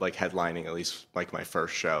that I'm like headlining at least like my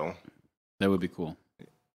first show. That would be cool.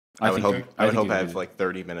 I would hope I have like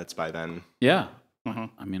 30 minutes by then. Yeah. Uh-huh.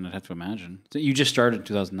 I mean, I'd have to imagine. So you just started in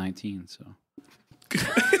 2019, so.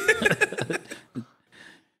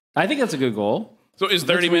 I think that's a good goal. So is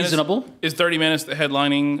 30 minutes reasonable? Is 30 minutes the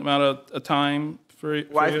headlining amount of time for you?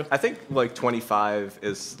 I think like 25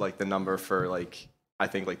 is like the number for like I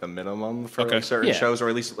think like the minimum for like certain shows, or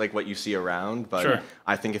at least like what you see around. But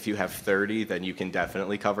I think if you have 30, then you can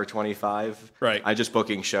definitely cover 25. Right. I just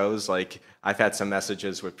booking shows. Like I've had some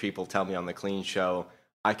messages where people tell me on the Clean show,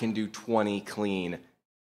 I can do 20 clean,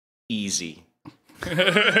 easy. Then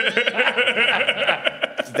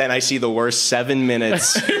I see the worst 7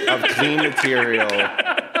 minutes of clean material.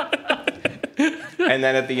 And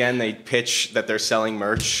then at the end, they pitch that they're selling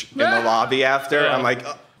merch in the lobby after. Yeah. I'm like,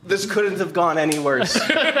 oh, this couldn't have gone any worse.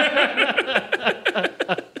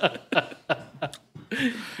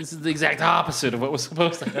 This is the exact opposite of what was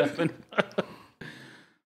supposed to happen.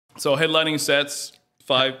 So headlining sets,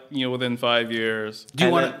 within 5 years. Do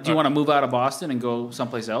you want to move out of Boston and go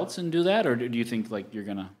someplace else and do that, or do you think like you're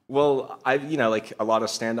gonna? Well, like a lot of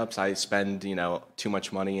stand-ups, I spend too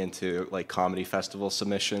much money into like comedy festival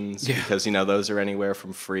submissions because those are anywhere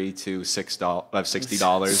from free to $60.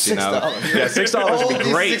 $60. Yeah, $6 would be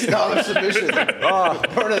great. $6 submissions. Oh,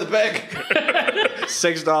 burn of the bank.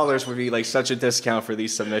 $6 would be like such a discount for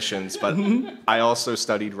these submissions, but I also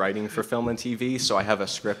studied writing for film and TV, so I have a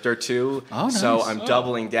script or two. Oh, nice. So I'm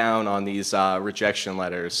doubling down on these rejection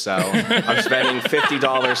letters. So I'm spending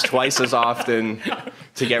 $50 twice as often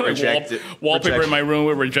to get rejected. Wallpaper in my room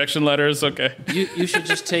with rejection letters. Okay. You should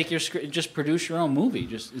just take your script, just produce your own movie.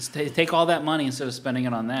 Just take all that money instead of spending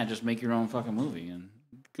it on that. Just make your own fucking movie and.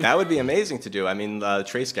 That would be amazing to do. I mean,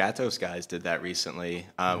 Trace Gattos guys did that recently.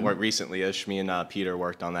 Recently-ish. Me and Peter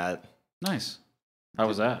worked on that. Nice. How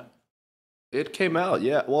was that? It came out,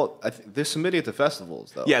 yeah. Well, they're submitting it to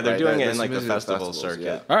festivals, though. Yeah, they're doing it in like the festival circuit.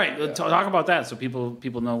 Yeah. All right, talk about that so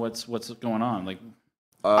people know what's going on. Like,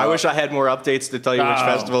 I wish I had more updates to tell you which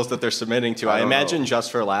festivals that they're submitting to. I imagine Just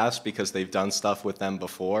for Laughs because they've done stuff with them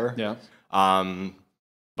before. Yeah.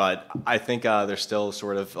 But I think they're still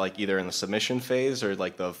sort of like either in the submission phase or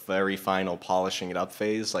like the very final polishing it up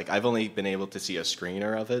phase. Like I've only been able to see a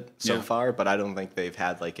screener of it so far, but I don't think they've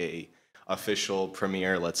had like a official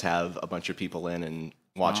premiere. Let's have a bunch of people in and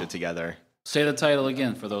watch it together. Say the title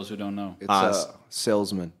again for those who don't know. It's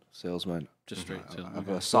Salesman. Just straight. I have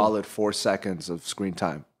a solid 4 seconds of screen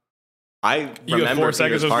time. I You got remember 4 seconds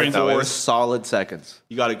Peter's of part, screen though. time? 4 solid seconds.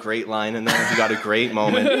 You got a great line in there. You got a great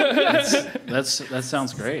moment. That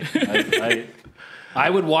sounds great. I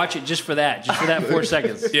would watch it just for that 4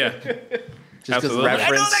 seconds. Yeah. Just Absolutely. I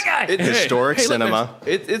know that guy. Historic cinema.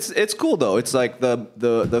 It's cool though. It's like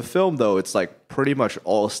the film though. It's like pretty much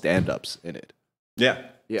all stand-ups in it. Yeah.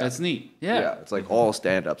 Yeah, That's neat. Yeah. it's like all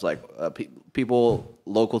stand-ups. Like people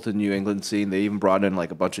local to New England scene. They even brought in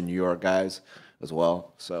like a bunch of New York guys as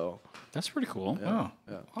well. So That's pretty cool. Oh,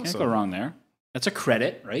 Can't go wrong there. That's a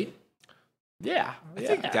credit, right? yeah, I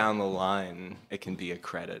think down the line, it can be a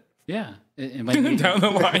credit. Yeah. It might be. Down the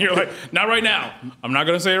line, you're like, not right now. I'm not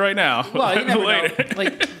going to say it right now. Well, you never know. Later.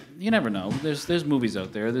 Like, you never know. There's movies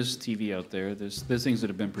out there. There's TV out there. There's things that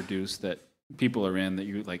have been produced that people are in that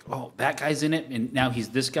you're like, oh, that guy's in it, and now he's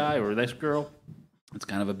this guy or this girl. It's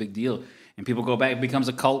kind of a big deal, and people go back. It becomes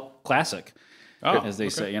a cult classic, as they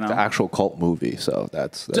say. You know, it's an actual cult movie. So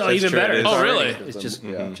that's even true. better. It is. Oh, really? It's just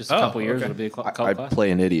a Oh, couple years. okay. It'll be a cult I classic.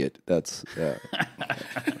 play an idiot. That's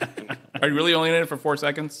Are you really only in it for 4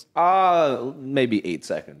 seconds? maybe 8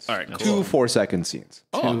 seconds. All right, cool. 2 4-second scenes.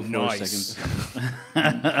 Oh, 4 nice. seconds.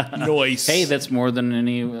 Nice. Hey, that's more than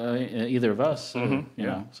any either of us. You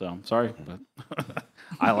know, so I'm sorry, but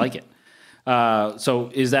I like it. So,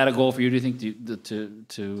 is that a goal for you? Do you think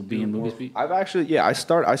to be in movie speed? I've actually, I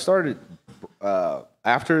started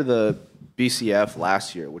after the BCF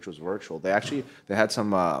last year, which was virtual. They had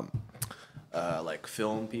some like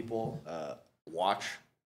film people watch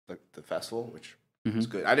the festival, which was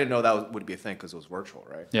good. I didn't know that would be a thing because it was virtual,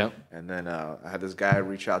 right? Yeah. And then I had this guy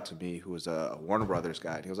reach out to me who was a Warner Brothers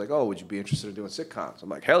guy, and he was like, "Oh, would you be interested in doing sitcoms?" I'm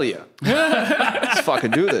like, "Hell yeah, let's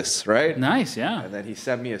fucking do this, right?" Nice, yeah. And then he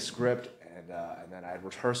sent me a script, and then I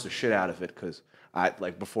rehearsed the shit out of it because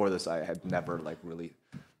before this I had never really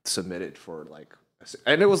submitted for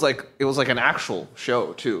and it was like an actual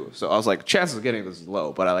show too. So I was like, chances of getting this is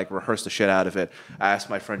low, but I rehearsed the shit out of it. I asked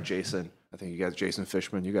my friend Jason. I think you guys, Jason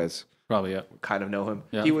Fishman, you guys probably kind of know him.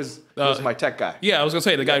 Yeah. He was my tech guy. Yeah, I was going to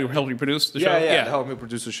say, the guy who helped you produce the show? Yeah, helped me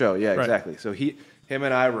produce the show. Yeah, exactly. So him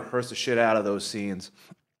and I rehearsed the shit out of those scenes.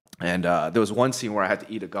 And there was one scene where I had to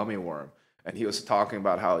eat a gummy worm. And he was talking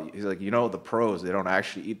about how, he's like, the pros, they don't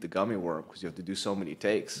actually eat the gummy worm because you have to do so many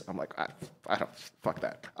takes. I'm like, I don't, fuck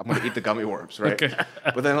that. I'm going to eat the gummy worms, right? Okay.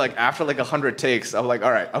 But then after 100 takes, I'm like,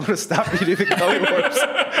 all right, I'm going to stop eating the gummy worms.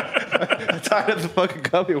 I'm tired of the fucking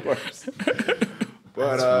gummy worms.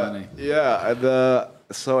 But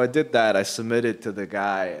so I did that. I submitted to the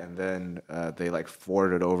guy, and then they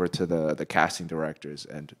forwarded over to the casting directors,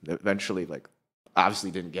 and eventually obviously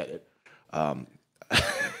didn't get it.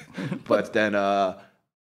 But then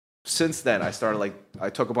since then I started I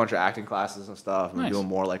took a bunch of acting classes and stuff, and doing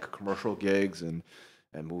more commercial gigs and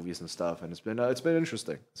movies and stuff, and it's been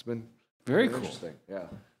interesting. It's been very cool. Interesting. Yeah.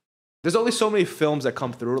 There's only so many films that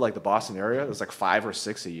come through the Boston area. There's 5 or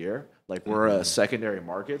 6 a year. We're a secondary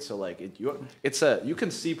market, so you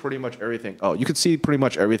can see pretty much everything. Oh, you can see pretty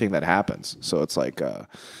much everything that happens. So it's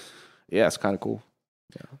it's kind of cool.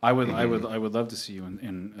 Yeah. I would love to see you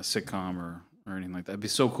in a sitcom or anything like that. It'd be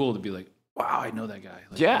so cool to be like, wow, I know that guy.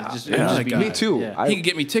 Me too. Yeah. He could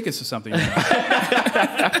get me tickets to something.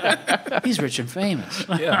 He's rich and famous.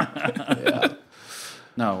 Yeah.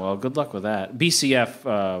 No, well, good luck with that.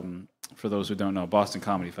 BCF, for those who don't know, Boston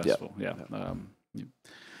Comedy Festival. Yeah.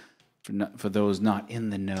 For those not in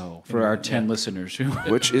the know, for our 10 listeners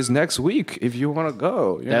which is next week if you want to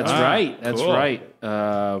go. Yeah. That's right. That's cool. right.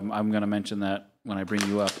 I'm going to mention that when I bring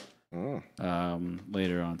you up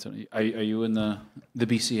later on. So, are you in the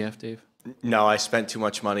BCF, Dave? No, I spent too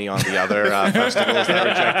much money on the other festivals that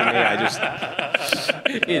rejected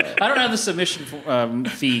me. I don't have the submission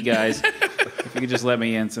fee, guys. If you could just let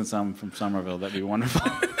me in since I'm from Somerville, that'd be wonderful.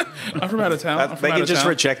 I'm from out of town. They can just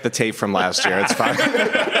reject the tape from last year. It's fine.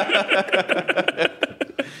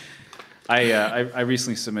 I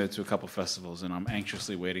recently submitted to a couple festivals, and I'm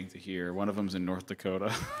anxiously waiting to hear. One of them's in North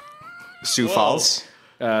Dakota. Sioux Falls?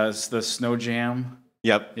 It's the Snow Jam.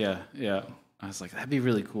 Yep. Yeah. I was like, that'd be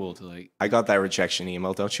really cool to I got that rejection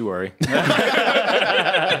email. Don't you worry.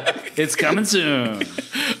 It's coming soon.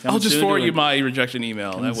 I'll just forward you my rejection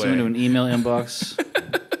email. That way. Soon to an email inbox.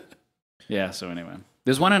 Yeah. So anyway,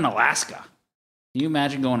 there's one in Alaska. Can you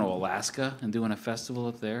imagine going to Alaska and doing a festival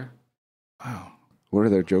up there? Wow. What are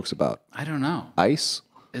their jokes about? I don't know. Ice?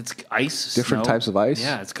 It's ice. Different snow. types of ice?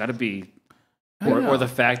 Yeah, it's got to be. Or the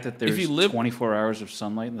fact that there's 24 hours of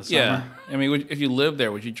sunlight in the summer. Yeah. I mean, if you lived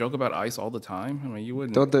there, would you joke about ice all the time? I mean, you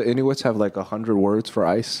wouldn't. Don't the Inuits have 100 words for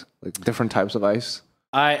ice? Different types of ice?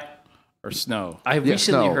 or snow? I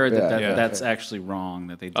recently snow. heard that, Yeah. that's actually wrong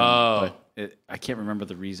that they don't. But I can't remember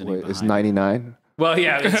the reasoning. Wait, it's behind it. 99. Well,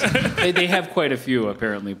 yeah, they have quite a few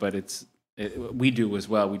apparently, but we do as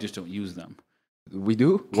well. We just don't use them. We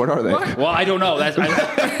do? What are they? Well, I don't know.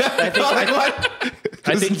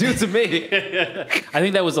 I think do to me. I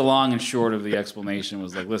think that was the long and short of the explanation.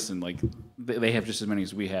 Was like, listen, like they have just as many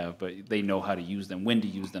as we have, but they know how to use them, when to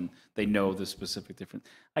use them. They know the specific difference.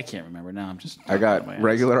 I can't remember now. I got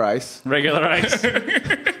regular ice. Regular ice.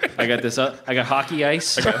 I got this. I got hockey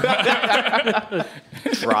ice. Dry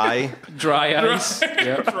ice.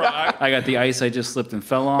 Yep. Dry. I got the ice I just slipped and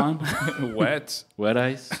fell on. Wet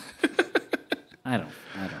ice. I don't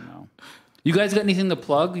know. You guys got anything to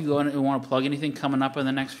plug? You want to plug anything coming up in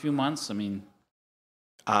the next few months? I mean,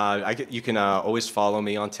 you can always follow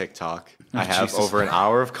me on TikTok. I have over an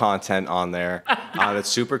hour of content on there. It's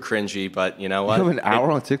super cringy, but you know what? You have an hour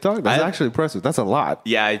on TikTok? That's actually impressive. That's a lot.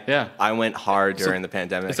 Yeah, I went hard during the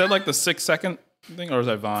pandemic. Is that like the 6-second thing, or is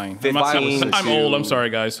that Vine? 15 I'm old. I'm sorry,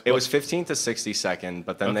 guys. It was 15 to 60 second,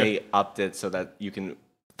 but then they upped it so that you can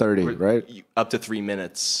 30, right? Up to 3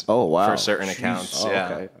 minutes. Oh wow! For certain accounts. Oh, yeah.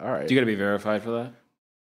 Okay. All right. Do you got to be verified for that?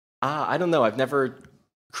 I don't know. I've never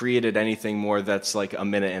created anything more that's like a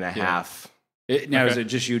minute and a half. Is it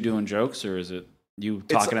just you doing jokes, or is it you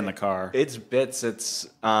talking in the car? It's bits. It's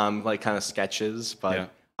like kind of sketches, but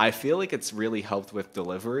I feel like it's really helped with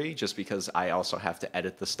delivery, just because I also have to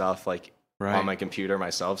edit the stuff like on my computer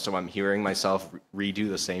myself. So I'm hearing myself redo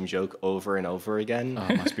the same joke over and over again. Oh,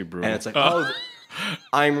 it must be brutal. And it's like,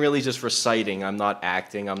 I'm really just reciting. I'm not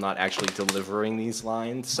acting. I'm not actually delivering these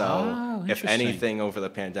lines. So if anything over the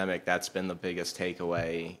pandemic, that's been the biggest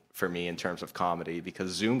takeaway for me in terms of comedy,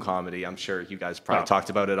 because Zoom comedy, I'm sure you guys probably talked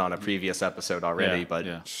about it on a previous episode already,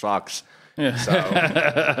 but sucks. Yeah. So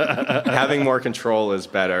having more control is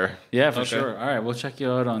better. Yeah, for sure. All right, we'll check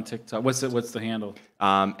you out on TikTok. What's the handle?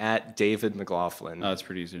 At David McLaughlin. Oh, that's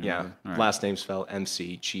pretty easy. Yeah. Right. Last name spelled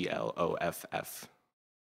McGloff.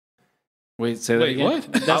 Wait, say that again?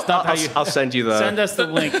 What? That's not how you. I'll send you the. Send us the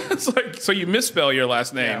link. It's like, so you misspell your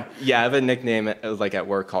last name. Yeah, I have a nickname like at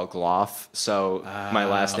work called Gloff. So my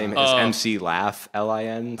last name is MC Laugh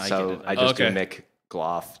LIN. So I just do Mick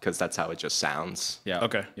Gloff because that's how it just sounds. Yeah.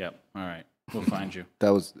 Okay. Yep. All right. We'll find you.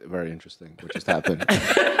 That was very interesting. What just happened?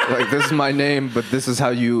 Like, this is my name, but this is how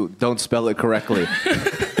you don't spell it correctly.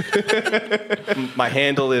 My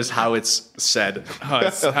handle is how it's said. How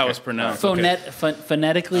it's pronounced.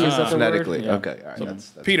 Phonetically, is that the word? Phonetically. Yeah. Okay. All right.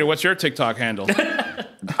 That's Peter, what's your TikTok handle?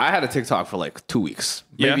 I had a TikTok for like 2 weeks,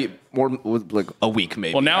 maybe more, like a week,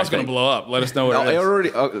 maybe. Well, now it's going to blow up. Let us know what it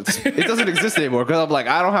is. It doesn't exist anymore because I'm like,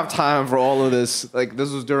 I don't have time for all of this. Like,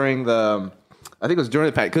 this was during the. I think it was during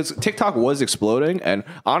the pandemic, because TikTok was exploding, and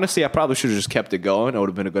honestly, I probably should have just kept it going. It would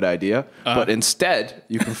have been a good idea. But instead,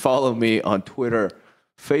 you can follow me on Twitter,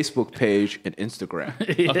 Facebook page, and Instagram.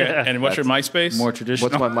 Okay. And what's your MySpace? More traditional.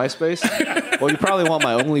 What's my MySpace? Well, you probably want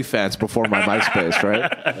my OnlyFans before my MySpace,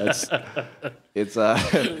 right?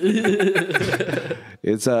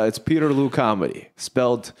 It's Peter Lou Comedy,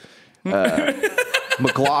 spelled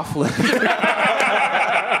McLaughlin.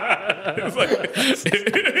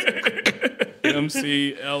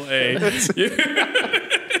 MCLA.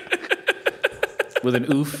 With an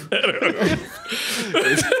oof.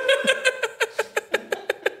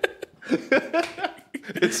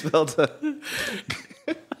 It's spelled.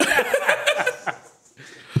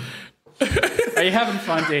 Are you having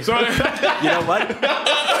fun, Dave? You know what?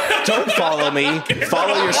 Don't follow me.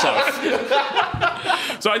 Follow yourself.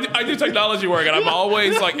 So I do technology work, and I'm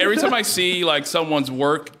always like, every time I see like someone's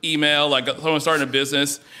work email, like someone starting a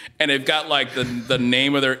business, and they've got like the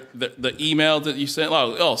name of the email that you sent.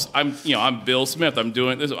 Oh, I'm Bill Smith. I'm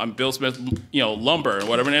doing this. I'm Bill Smith, lumber or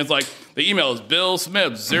whatever. And it's like the email is Bill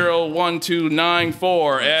Smith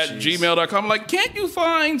 01294 at gmail.com. I'm like, can't you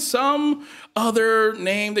find some other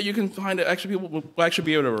name that you can find that actually people will actually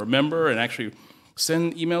be able to remember and actually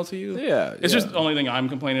send email to you? Yeah. It's just the only thing I'm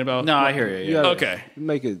complaining about. No, I hear you. Yeah. Okay.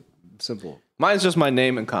 Make it simple. Mine's just my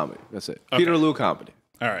name and comedy. That's it. Okay. Peter Lou Comedy.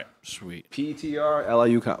 All right. Sweet.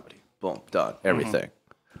 PTRLIU Comedy. Boom. Done. Everything.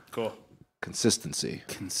 Cool. Consistency.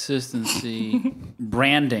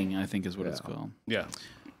 Branding, I think is what it's called. Yeah.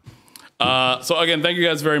 So again, thank you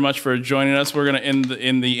guys very much for joining us. We're going to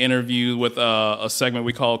end the interview with a segment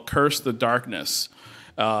we call Curse the Darkness.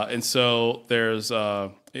 And so there's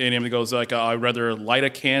an name that goes like, I'd rather light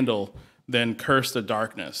a candle than curse the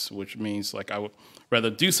darkness, which means like I would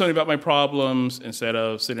rather do something about my problems instead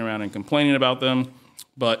of sitting around and complaining about them.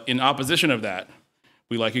 But in opposition of that,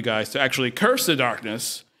 we like you guys to actually curse the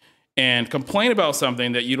darkness and complain about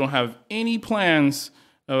something that you don't have any plans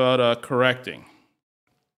about correcting.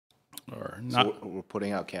 or not. So we're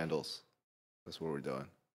putting out candles. That's what we're doing.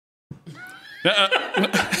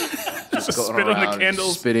 Just spit on the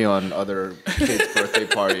candles. Spitting on other kids' birthday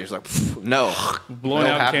parties. Like, no. Blowing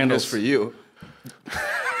no out candles for you.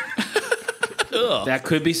 That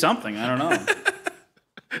could be something. I don't know.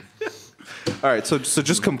 All right, so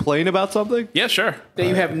just complain about something? Yeah, sure. That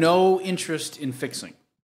you have no interest in fixing.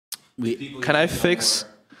 Can I fix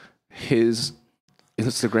his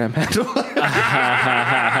Instagram handle?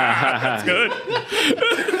 That's good.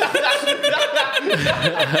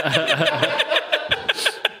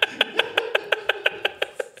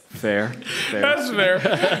 Fair. That's fair.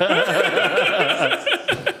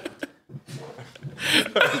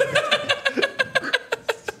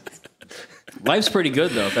 Life's pretty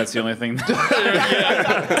good, though, if that's the only thing.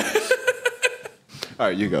 All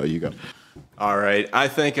right, you go. All right. I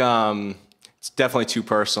think it's definitely too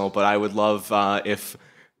personal, but I would love if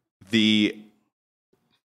the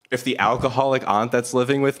alcoholic aunt that's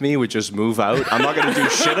living with me would just move out. I'm not going to do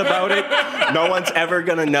shit about it. No one's ever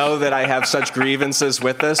going to know that I have such grievances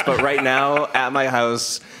with this, but right now at my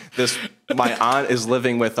house, my aunt is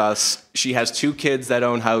living with us. She has 2 kids that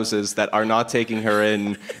own houses that are not taking her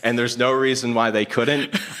in, and there's no reason why they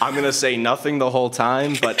couldn't. I'm going to say nothing the whole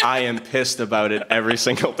time, but I am pissed about it every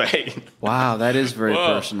single day. Wow, that is very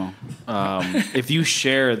personal. If you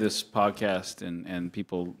share this podcast and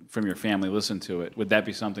people from your family listen to it, would that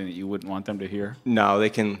be something that you wouldn't want them to hear? No, they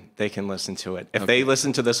can listen to it. If they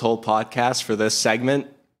listen to this whole podcast for this segment,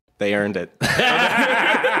 they earned it.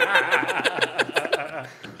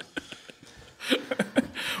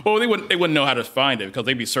 Well, they wouldn't know how to find it because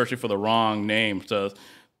they'd be searching for the wrong name. To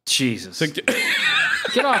Jesus, get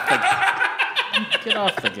off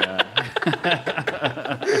the guy.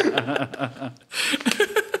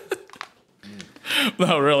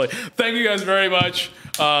 No, really. Thank you guys very much.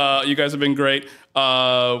 You guys have been great.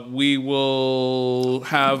 We will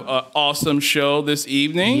have an awesome show this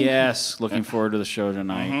evening. Yes, looking forward to the show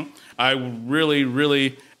tonight. Mm-hmm. I really,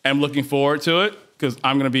 really am looking forward to it because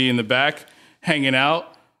I'm going to be in the back hanging out.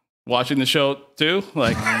 Watching the show too,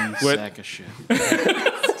 like sack of shit.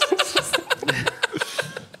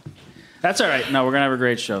 That's all right. No, we're gonna have a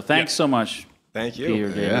great show. Thanks so much. Thank you. Peter,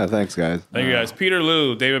 David. Yeah, thanks, guys. Thank you guys. Peter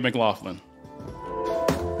Lou, David McLaughlin.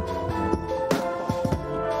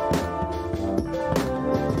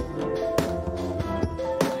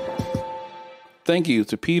 Thank you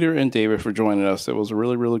to Peter and David for joining us. It was a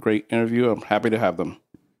really, really great interview. I'm happy to have them.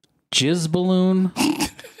 Jizz balloon.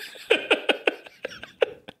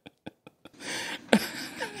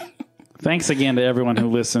 Thanks again to everyone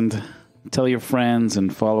who listened. Tell your friends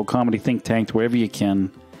and follow Comedy Think Tank wherever you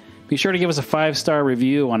can. Be sure to give us a 5-star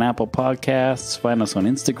review on Apple Podcasts. Find us on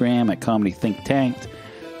Instagram at Comedy Think Tanked,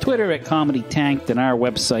 Twitter at Comedy Tanked, and our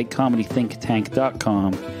website,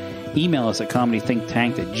 comedythinktank.com. Email us at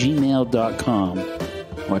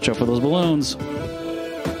comedythinktank@gmail.com. Watch out for those balloons.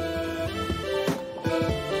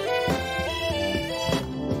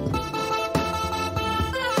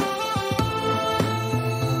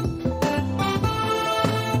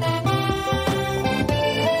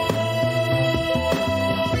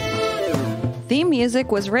 Theme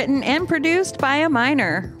music was written and produced by a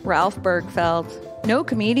minor, Ralph Birgfeld. No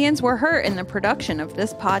comedians were hurt in the production of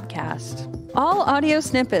this podcast. All audio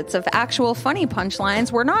snippets of actual funny punchlines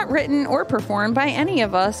were not written or performed by any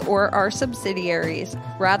of us or our subsidiaries.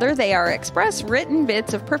 Rather, they are express written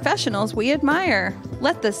bits of professionals we admire.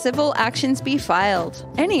 Let the civil actions be filed.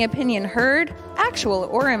 Any opinion heard, actual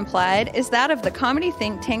or implied, is that of the Comedy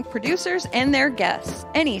Think Tank producers and their guests.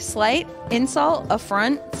 Any slight, insult,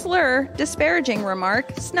 affront, slur, disparaging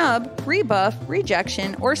remark, snub, rebuff,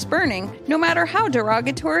 rejection, or spurning, no matter how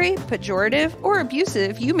derogatory, pejorative, or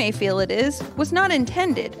abusive you may feel it is, was not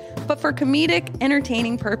intended, but for comedic,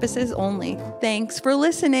 entertaining purposes only. Thanks for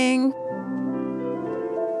listening.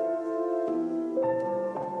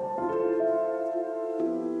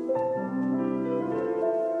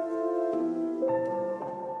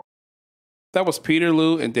 That was Peter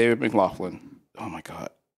Lou and David McLaughlin. Oh my God.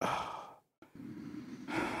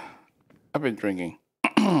 I've been drinking.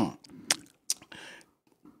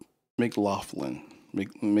 McLaughlin.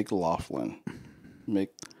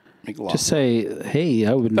 Just say, hey,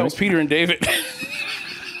 I would. That was Peter and David.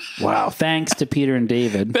 Wow. Thanks to Peter and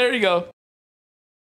David. There you go.